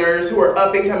designers who are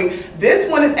up and coming. This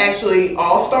one is actually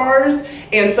all-stars,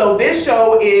 and so this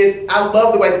show is, I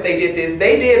love the way that they did this.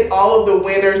 They did all of the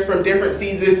winners from different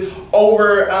seasons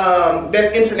over,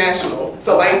 that's international.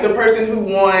 So like the person who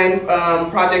won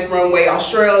Project Runway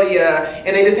Australia,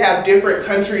 and they just have different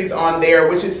countries on there,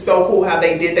 which is so cool how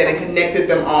they did that and connected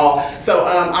them all. So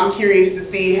I'm curious to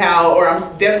see how, or I'm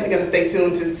definitely going to stay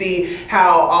tuned to see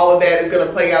how all of that is going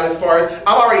to play out. As far as,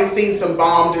 I've already seen some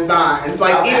bomb designs.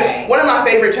 Like even one of my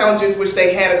favorite challenges, which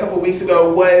they had a couple weeks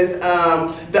ago, was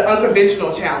the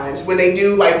unconventional challenge, when they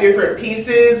do like different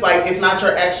pieces. Like it's not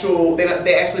your actual, they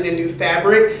actually didn't do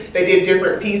fabric, they did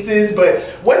different pieces. But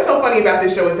what's so funny about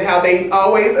this show is how they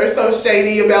always are so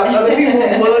shady about other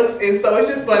people's looks, and so it's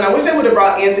just fun. I wish they would have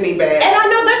brought Anthony back. And I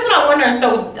know that's what I'm wondering.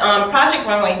 So Project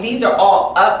Runway, these are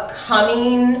all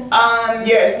upcoming.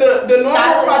 Yes, the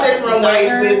normal Project Runway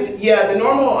with the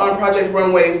normal Project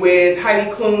Runway with Heidi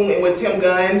Klum and with Tim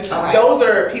Guns. Those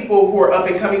are people who are up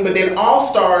and coming. But then All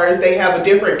Stars, they have a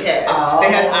different cast.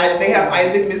 They have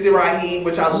Isaac Mizrahi,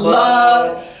 which I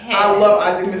love. I love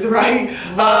Isaac Mizrahi.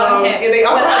 And they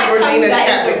also have Georgina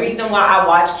Chapman. The reason why I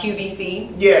watch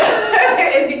QVC,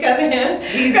 is because of him.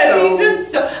 Because he's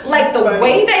just so, like, the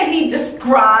way that he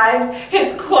describes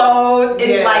his clothes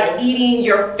is like eating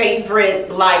your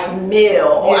favorite like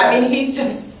meal. I mean, he's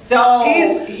just so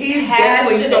he's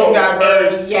definitely so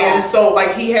diverse, and so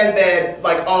like he has that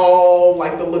like all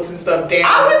like the looks and stuff down.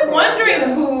 I was wondering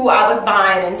who I was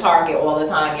buying in Target all the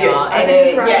time, y'all.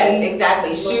 Yes,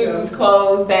 exactly. Shoes,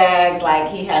 clothes, bags, like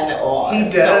he has it all. He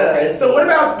does. So what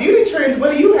about beauty trends?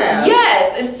 What do you have?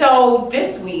 Yes, so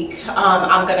this week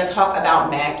I'm gonna talk about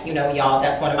MAC. You know, y'all,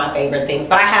 that's one of my favorite things.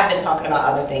 But I have been talking about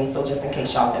other things, so just in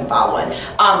case y'all been following.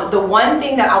 The one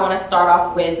thing that I want to start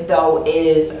off with though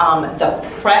is the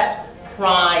Prep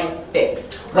Prime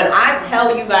Fix. When I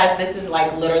tell you guys, this is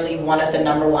like literally one of the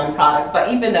 #1 products, but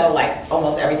even though like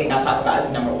almost everything I talk about is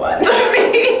 #1.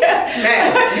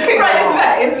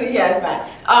 It's bad.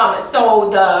 So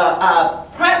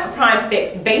the Prep Prime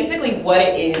Fix, basically what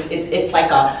it is, it's like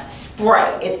a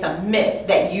spray. It's a mist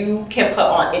that you can put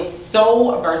on. It's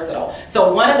so versatile.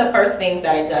 So one of the first things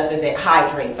that it does is it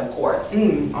hydrates, of course.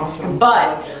 Awesome.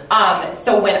 But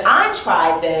so when I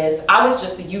tried this, I was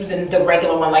just using the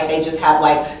regular one, like they just have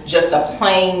like just a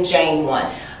plain Jane one.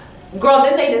 Girl,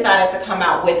 then they decided to come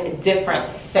out with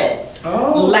different scents.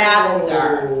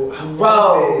 Lavender,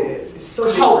 rose,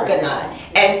 coconut.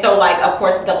 And so like, of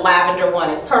course, the lavender one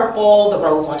is purple, the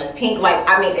rose one is pink. Like,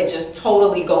 I mean, it just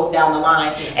totally goes down the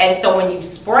line. And so when you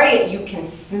spray it, you can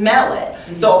smell it.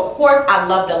 So of course, I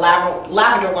love the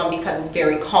lavender one because it's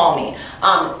very calming.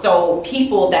 So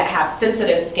people that have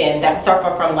sensitive skin, that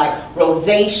suffer from like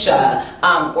rosacea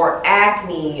or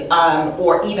acne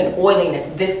or even oiliness,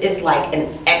 this is like an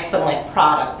excellent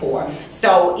product for.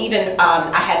 So even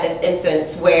I had this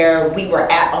instance where we were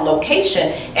at a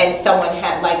location and someone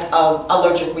had like a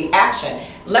allergic reaction.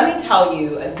 Let me tell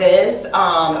you, this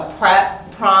Prep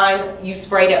Prime, you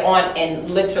sprayed it on and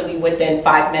literally within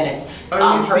 5 minutes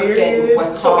her skin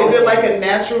was calm. So is it like a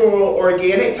natural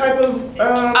organic type of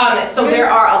so there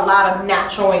are a lot of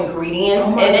natural ingredients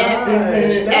in it,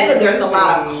 and there's a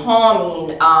lot of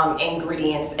calming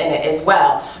ingredients in it as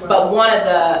well. But one of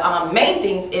the main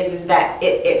things is that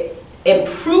it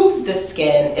improves the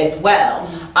skin as well.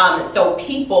 So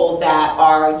people that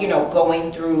are, you know,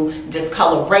 going through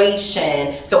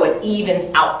discoloration, so it evens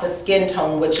out the skin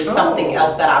tone, which is something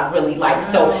else that I really like.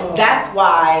 So that's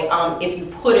why if you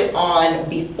put it on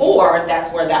before,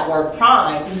 that's where that word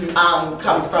prime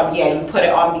comes from. Yeah, you put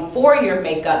it on before your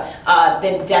makeup,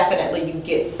 then definitely you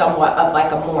get somewhat of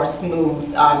like a more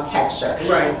smooth texture.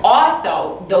 Right.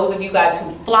 Also, those of you guys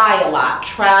who fly a lot,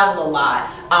 travel a lot,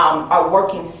 are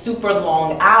working super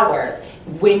long hours,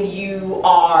 when you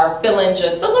are feeling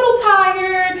just a little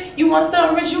tired, you want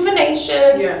some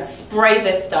rejuvenation, spray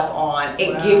this stuff on.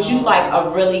 It gives you like a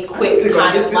really quick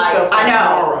kind of like, I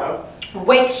know,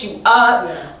 wakes you up.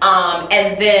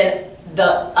 And then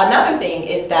another thing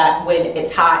is that when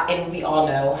it's hot, and we all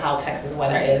know how Texas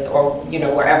weather is, or you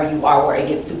know, wherever you are where it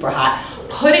gets super hot,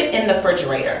 put it in the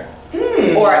refrigerator.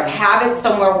 Or have it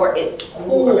somewhere where it's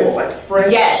cool. It's like fresh.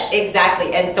 Yes,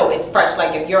 exactly. And so it's fresh.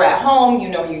 Like if you're at home, you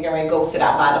know you're going to go sit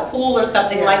out by the pool or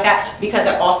something like that, because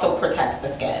it also protects the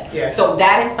skin. So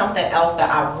that is something else that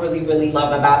I really, really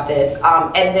love about this.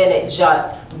 And then it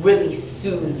just really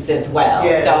soothes as well.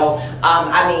 So,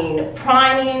 I mean,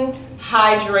 priming,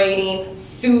 hydrating,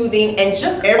 soothing, and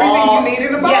just everything you need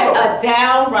in a bottle. Yes, a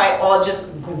downright all just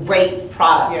great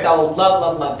product. So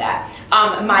love that.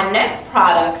 My next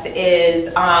product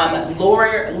is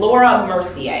RHOA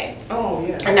Mercier. Oh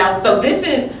yeah. And now, so this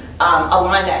is a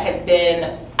line that has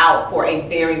been out for a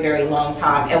very, very long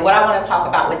time. And what I want to talk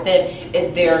about with them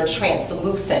is their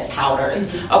translucent powders.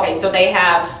 Okay, so they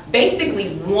have basically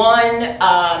one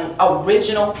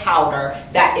original powder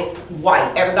that is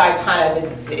white. Everybody kind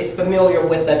of is familiar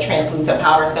with the translucent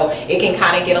powder, so it can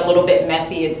kind of get a little bit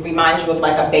messy. It reminds you of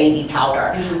like a baby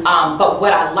powder. But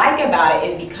what I like about it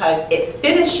is because it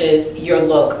finishes your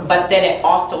look, but then it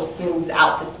also smooths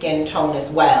out the skin tone as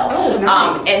well. Oh,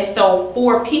 nice. And so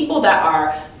for people that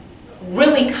are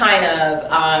really kind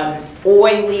of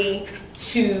oily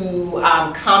to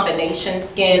combination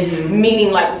skin,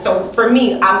 meaning like, so for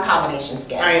me, I'm combination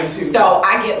skin. I am too. So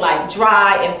I get like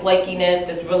dry and flakiness,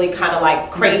 this really kind of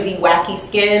like crazy wacky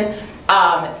skin.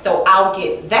 So I'll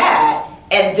get that.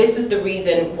 And this is the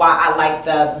reason why I like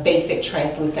the basic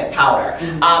translucent powder.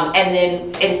 And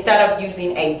then instead of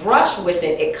using a brush with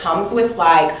it, it comes with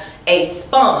like a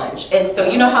sponge. And so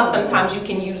you know how sometimes you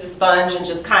can use a sponge and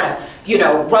just kind of, you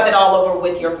know, rub it all over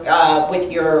with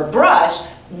your brush.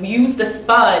 Use the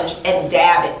sponge and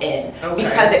dab it in,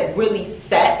 because it really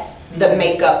sets the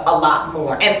makeup a lot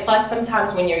more. And plus,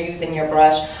 sometimes when you're using your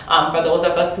brush, for those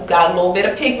of us who got a little bit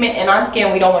of pigment in our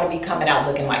skin, we don't want to be coming out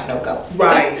looking like no ghost.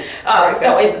 Right.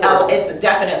 So it's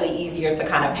definitely easier to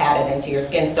kind of pat it into your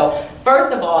skin. So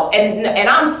first of all, and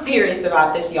I'm serious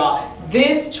about this, y'all.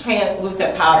 This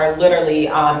translucent powder, literally,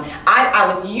 I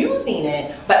was using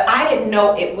it, but I didn't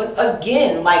know it was,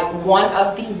 again, like one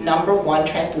of the #1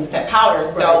 translucent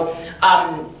powders. So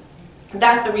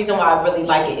that's the reason why I really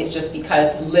like it, is just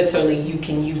because literally you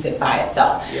can use it by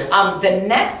itself. The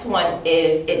next one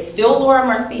is, it's still RHOA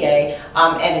Mercier,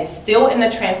 and it's still in the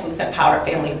translucent powder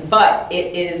family, but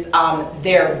it is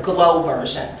their glow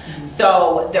version.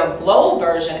 So their glow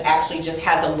version actually just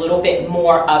has a little bit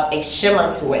more of a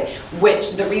shimmer to it,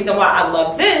 which the reason why I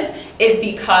love this is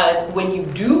because when you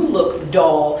do look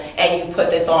dull and you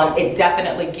put this on, it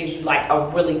definitely gives you like a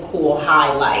really cool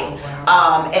highlight.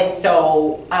 And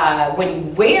so when you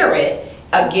wear it,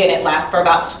 again, it lasts for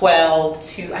about 12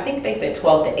 to, I think they said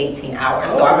 12 to 18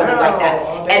 hours. So I really like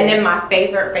that. And then my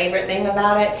favorite thing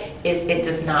about it is it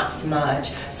does not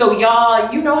smudge. So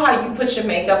y'all, you know how you put your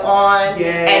makeup on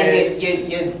and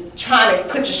you're trying to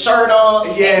put your shirt on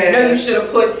and you know you should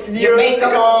have put your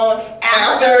makeup on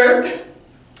after.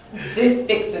 This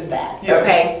fixes that.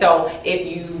 Okay, so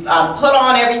if you put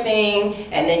on everything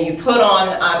and then you put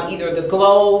on either the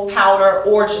glow powder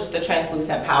or just the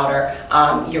translucent powder,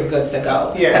 you're good to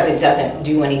go, because it doesn't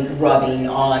do any rubbing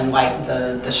on like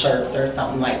the shirts or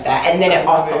something like that. And then it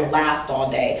also lasts all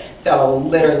day, so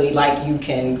literally like you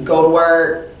can go to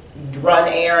work, run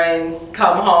errands,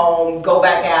 come home, go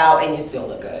back out, and you still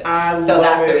look good. So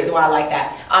that's the reason why I like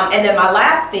that. And then my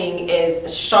last thing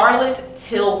is Charlotte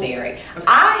Tilbury.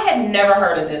 I had never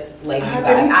heard of this lady, you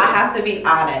guys. I have to be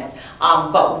honest.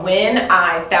 But when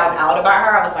I found out about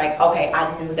her, I was like, okay,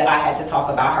 I knew that I had to talk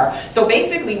about her. So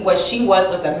basically what she was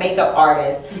a makeup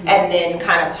artist, and then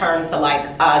kind of turned to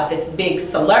like this big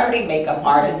celebrity makeup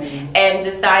artist, and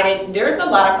decided there's a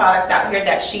lot of products out here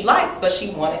that she likes, but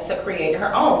she wanted to create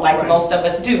her own, like most of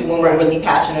us do when we're really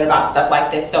passionate about stuff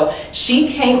like this. So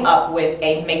she came up with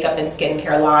a makeup and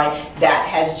skincare line that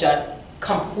has just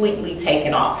completely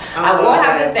taken off. I will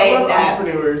have to say that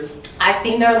entrepreneurs. I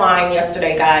seen their line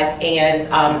yesterday, guys, and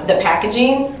the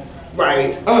packaging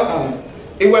Right.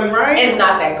 It wasn't right? It's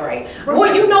not that great.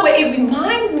 Well, you know what? It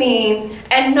reminds me,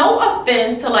 and no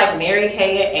offense to like Mary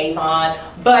Kay and Avon,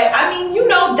 but I mean, you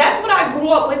know, that's what I grew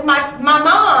up with my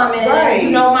mom and, you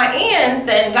know, my aunts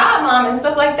and godmom and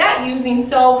stuff like that using.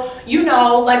 So, you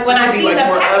know, like when I see like the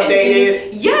more packaging, updated.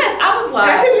 yes, I was like.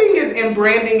 Packaging and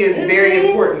branding is very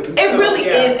important. It really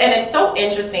is, and it's so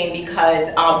interesting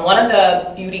because one of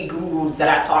the beauty gurus that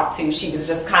I talked to, she was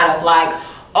just kind of like,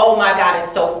 oh my God,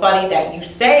 it's so funny that you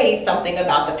say something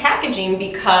about the packaging,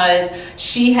 because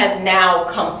she has now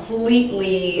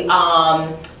completely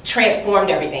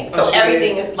transformed everything. So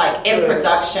everything is like in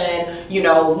production, you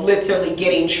know, literally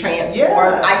getting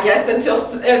transformed, I guess,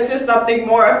 into something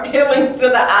more appealing to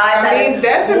the eye,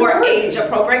 that's more age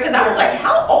appropriate. Because I was like,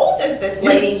 how old is this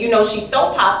lady? You know, she's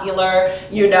so popular,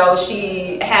 you know,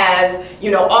 she has,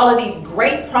 you know, all of these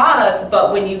great products,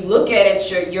 but when you look at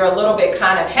it, you're a little bit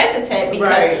kind of hesitant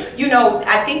because, you know,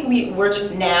 I think we're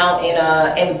just now in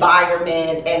a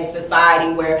environment and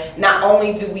society where not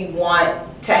only do we want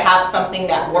to have something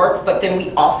that works, but then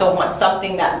we also want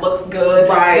something that looks good,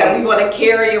 that we want to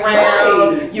carry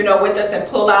around, you know, with us and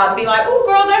pull out and be like, oh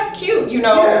girl, that's cute, you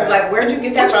know, like where'd you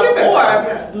get that from?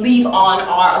 Or leave on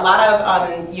a lot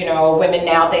of, you know, women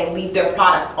now, they leave their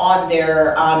products on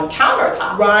their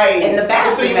countertops in the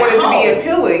bathroom. So you want it to be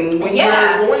appealing when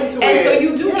you're going to it. And so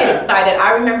you do get excited.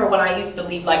 I remember when I used to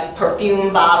leave like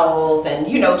perfume bottles and,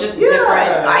 you know, just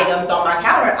different items on my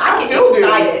counter. I get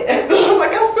excited. I'm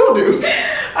like, I still do.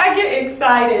 I get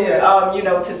excited, you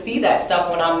know, to see that stuff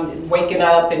when I'm waking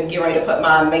up and get ready to put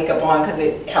my makeup on, because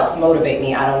it helps motivate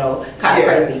me. I don't know, kind of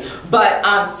crazy.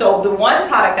 But so the one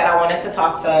product that I wanted to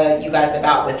talk to you guys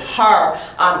about with her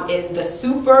is the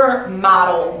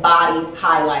Supermodel Body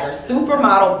Highlighter.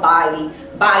 Supermodel Body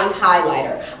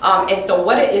Highlighter. And so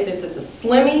what it is, it's a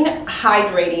slimming,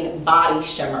 hydrating body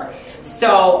shimmer.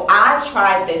 So I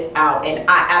tried this out and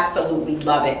I absolutely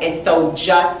love it. And so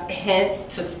just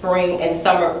hints to spring and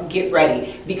summer, get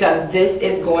ready, because this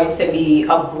is going to be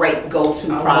a great go-to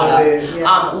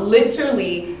product.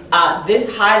 Literally, this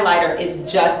highlighter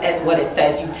is just as what it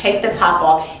says. You take the top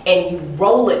off and you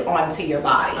roll it onto your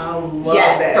body. I love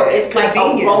that. So it's like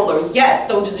a roller. Yes,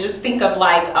 so just think of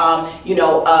like, you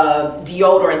know, a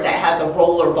deodorant that has a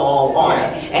roller ball on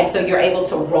it. And so you're able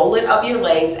to roll it up your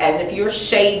legs as if you're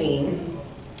shaving.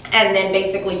 And then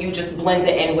basically you just blend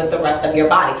it in with the rest of your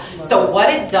body. So what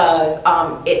it does,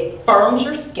 it firms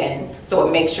your skin. So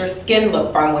it makes your skin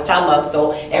look firm, which I love.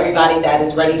 So everybody that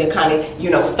is ready to kind of, you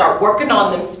know, start working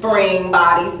on them spring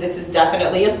bodies, this is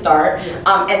definitely a start.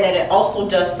 And then it also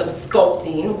does some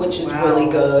sculpting, which is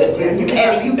really good. And you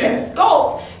can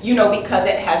sculpt, you know, because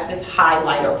it has this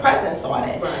highlighter presence on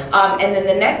it. And then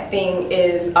the next thing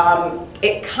is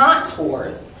it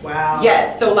contours.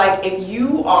 Yes, so like if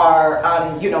you are,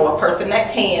 you know, a person that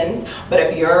tans, but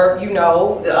if you're, you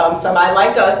know, somebody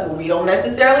like us, we don't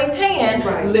necessarily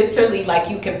tan, literally like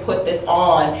you can put this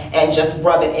on and just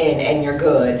rub it in and you're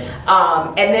good.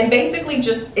 And then basically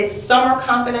just, it's summer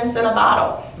confidence in a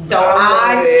bottle. So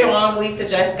I strongly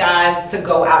suggest guys to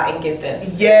go out and get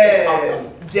this. Yes.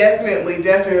 Definitely,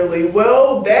 definitely.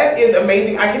 Well, that is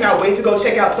amazing. I cannot wait to go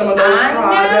check out some of those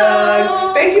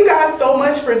products. Thank you guys so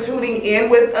much for tuning in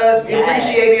with us. We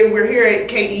appreciate it. We're here at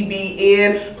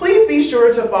KEBN. Please be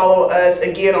sure to follow us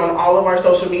again on all of our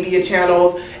social media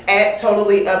channels at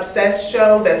Totally Obsessed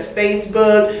Show. That's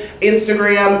Facebook,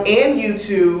 Instagram, and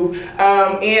YouTube.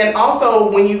 And also,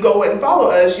 when you go and follow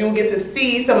us, you'll get to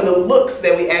see some of the looks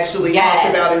that we actually talk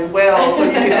about as well, so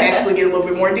you can actually get a little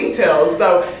bit more details.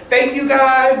 So thank you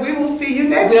guys. We will see you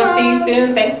next time. We'll see you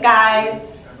soon. Thanks, guys.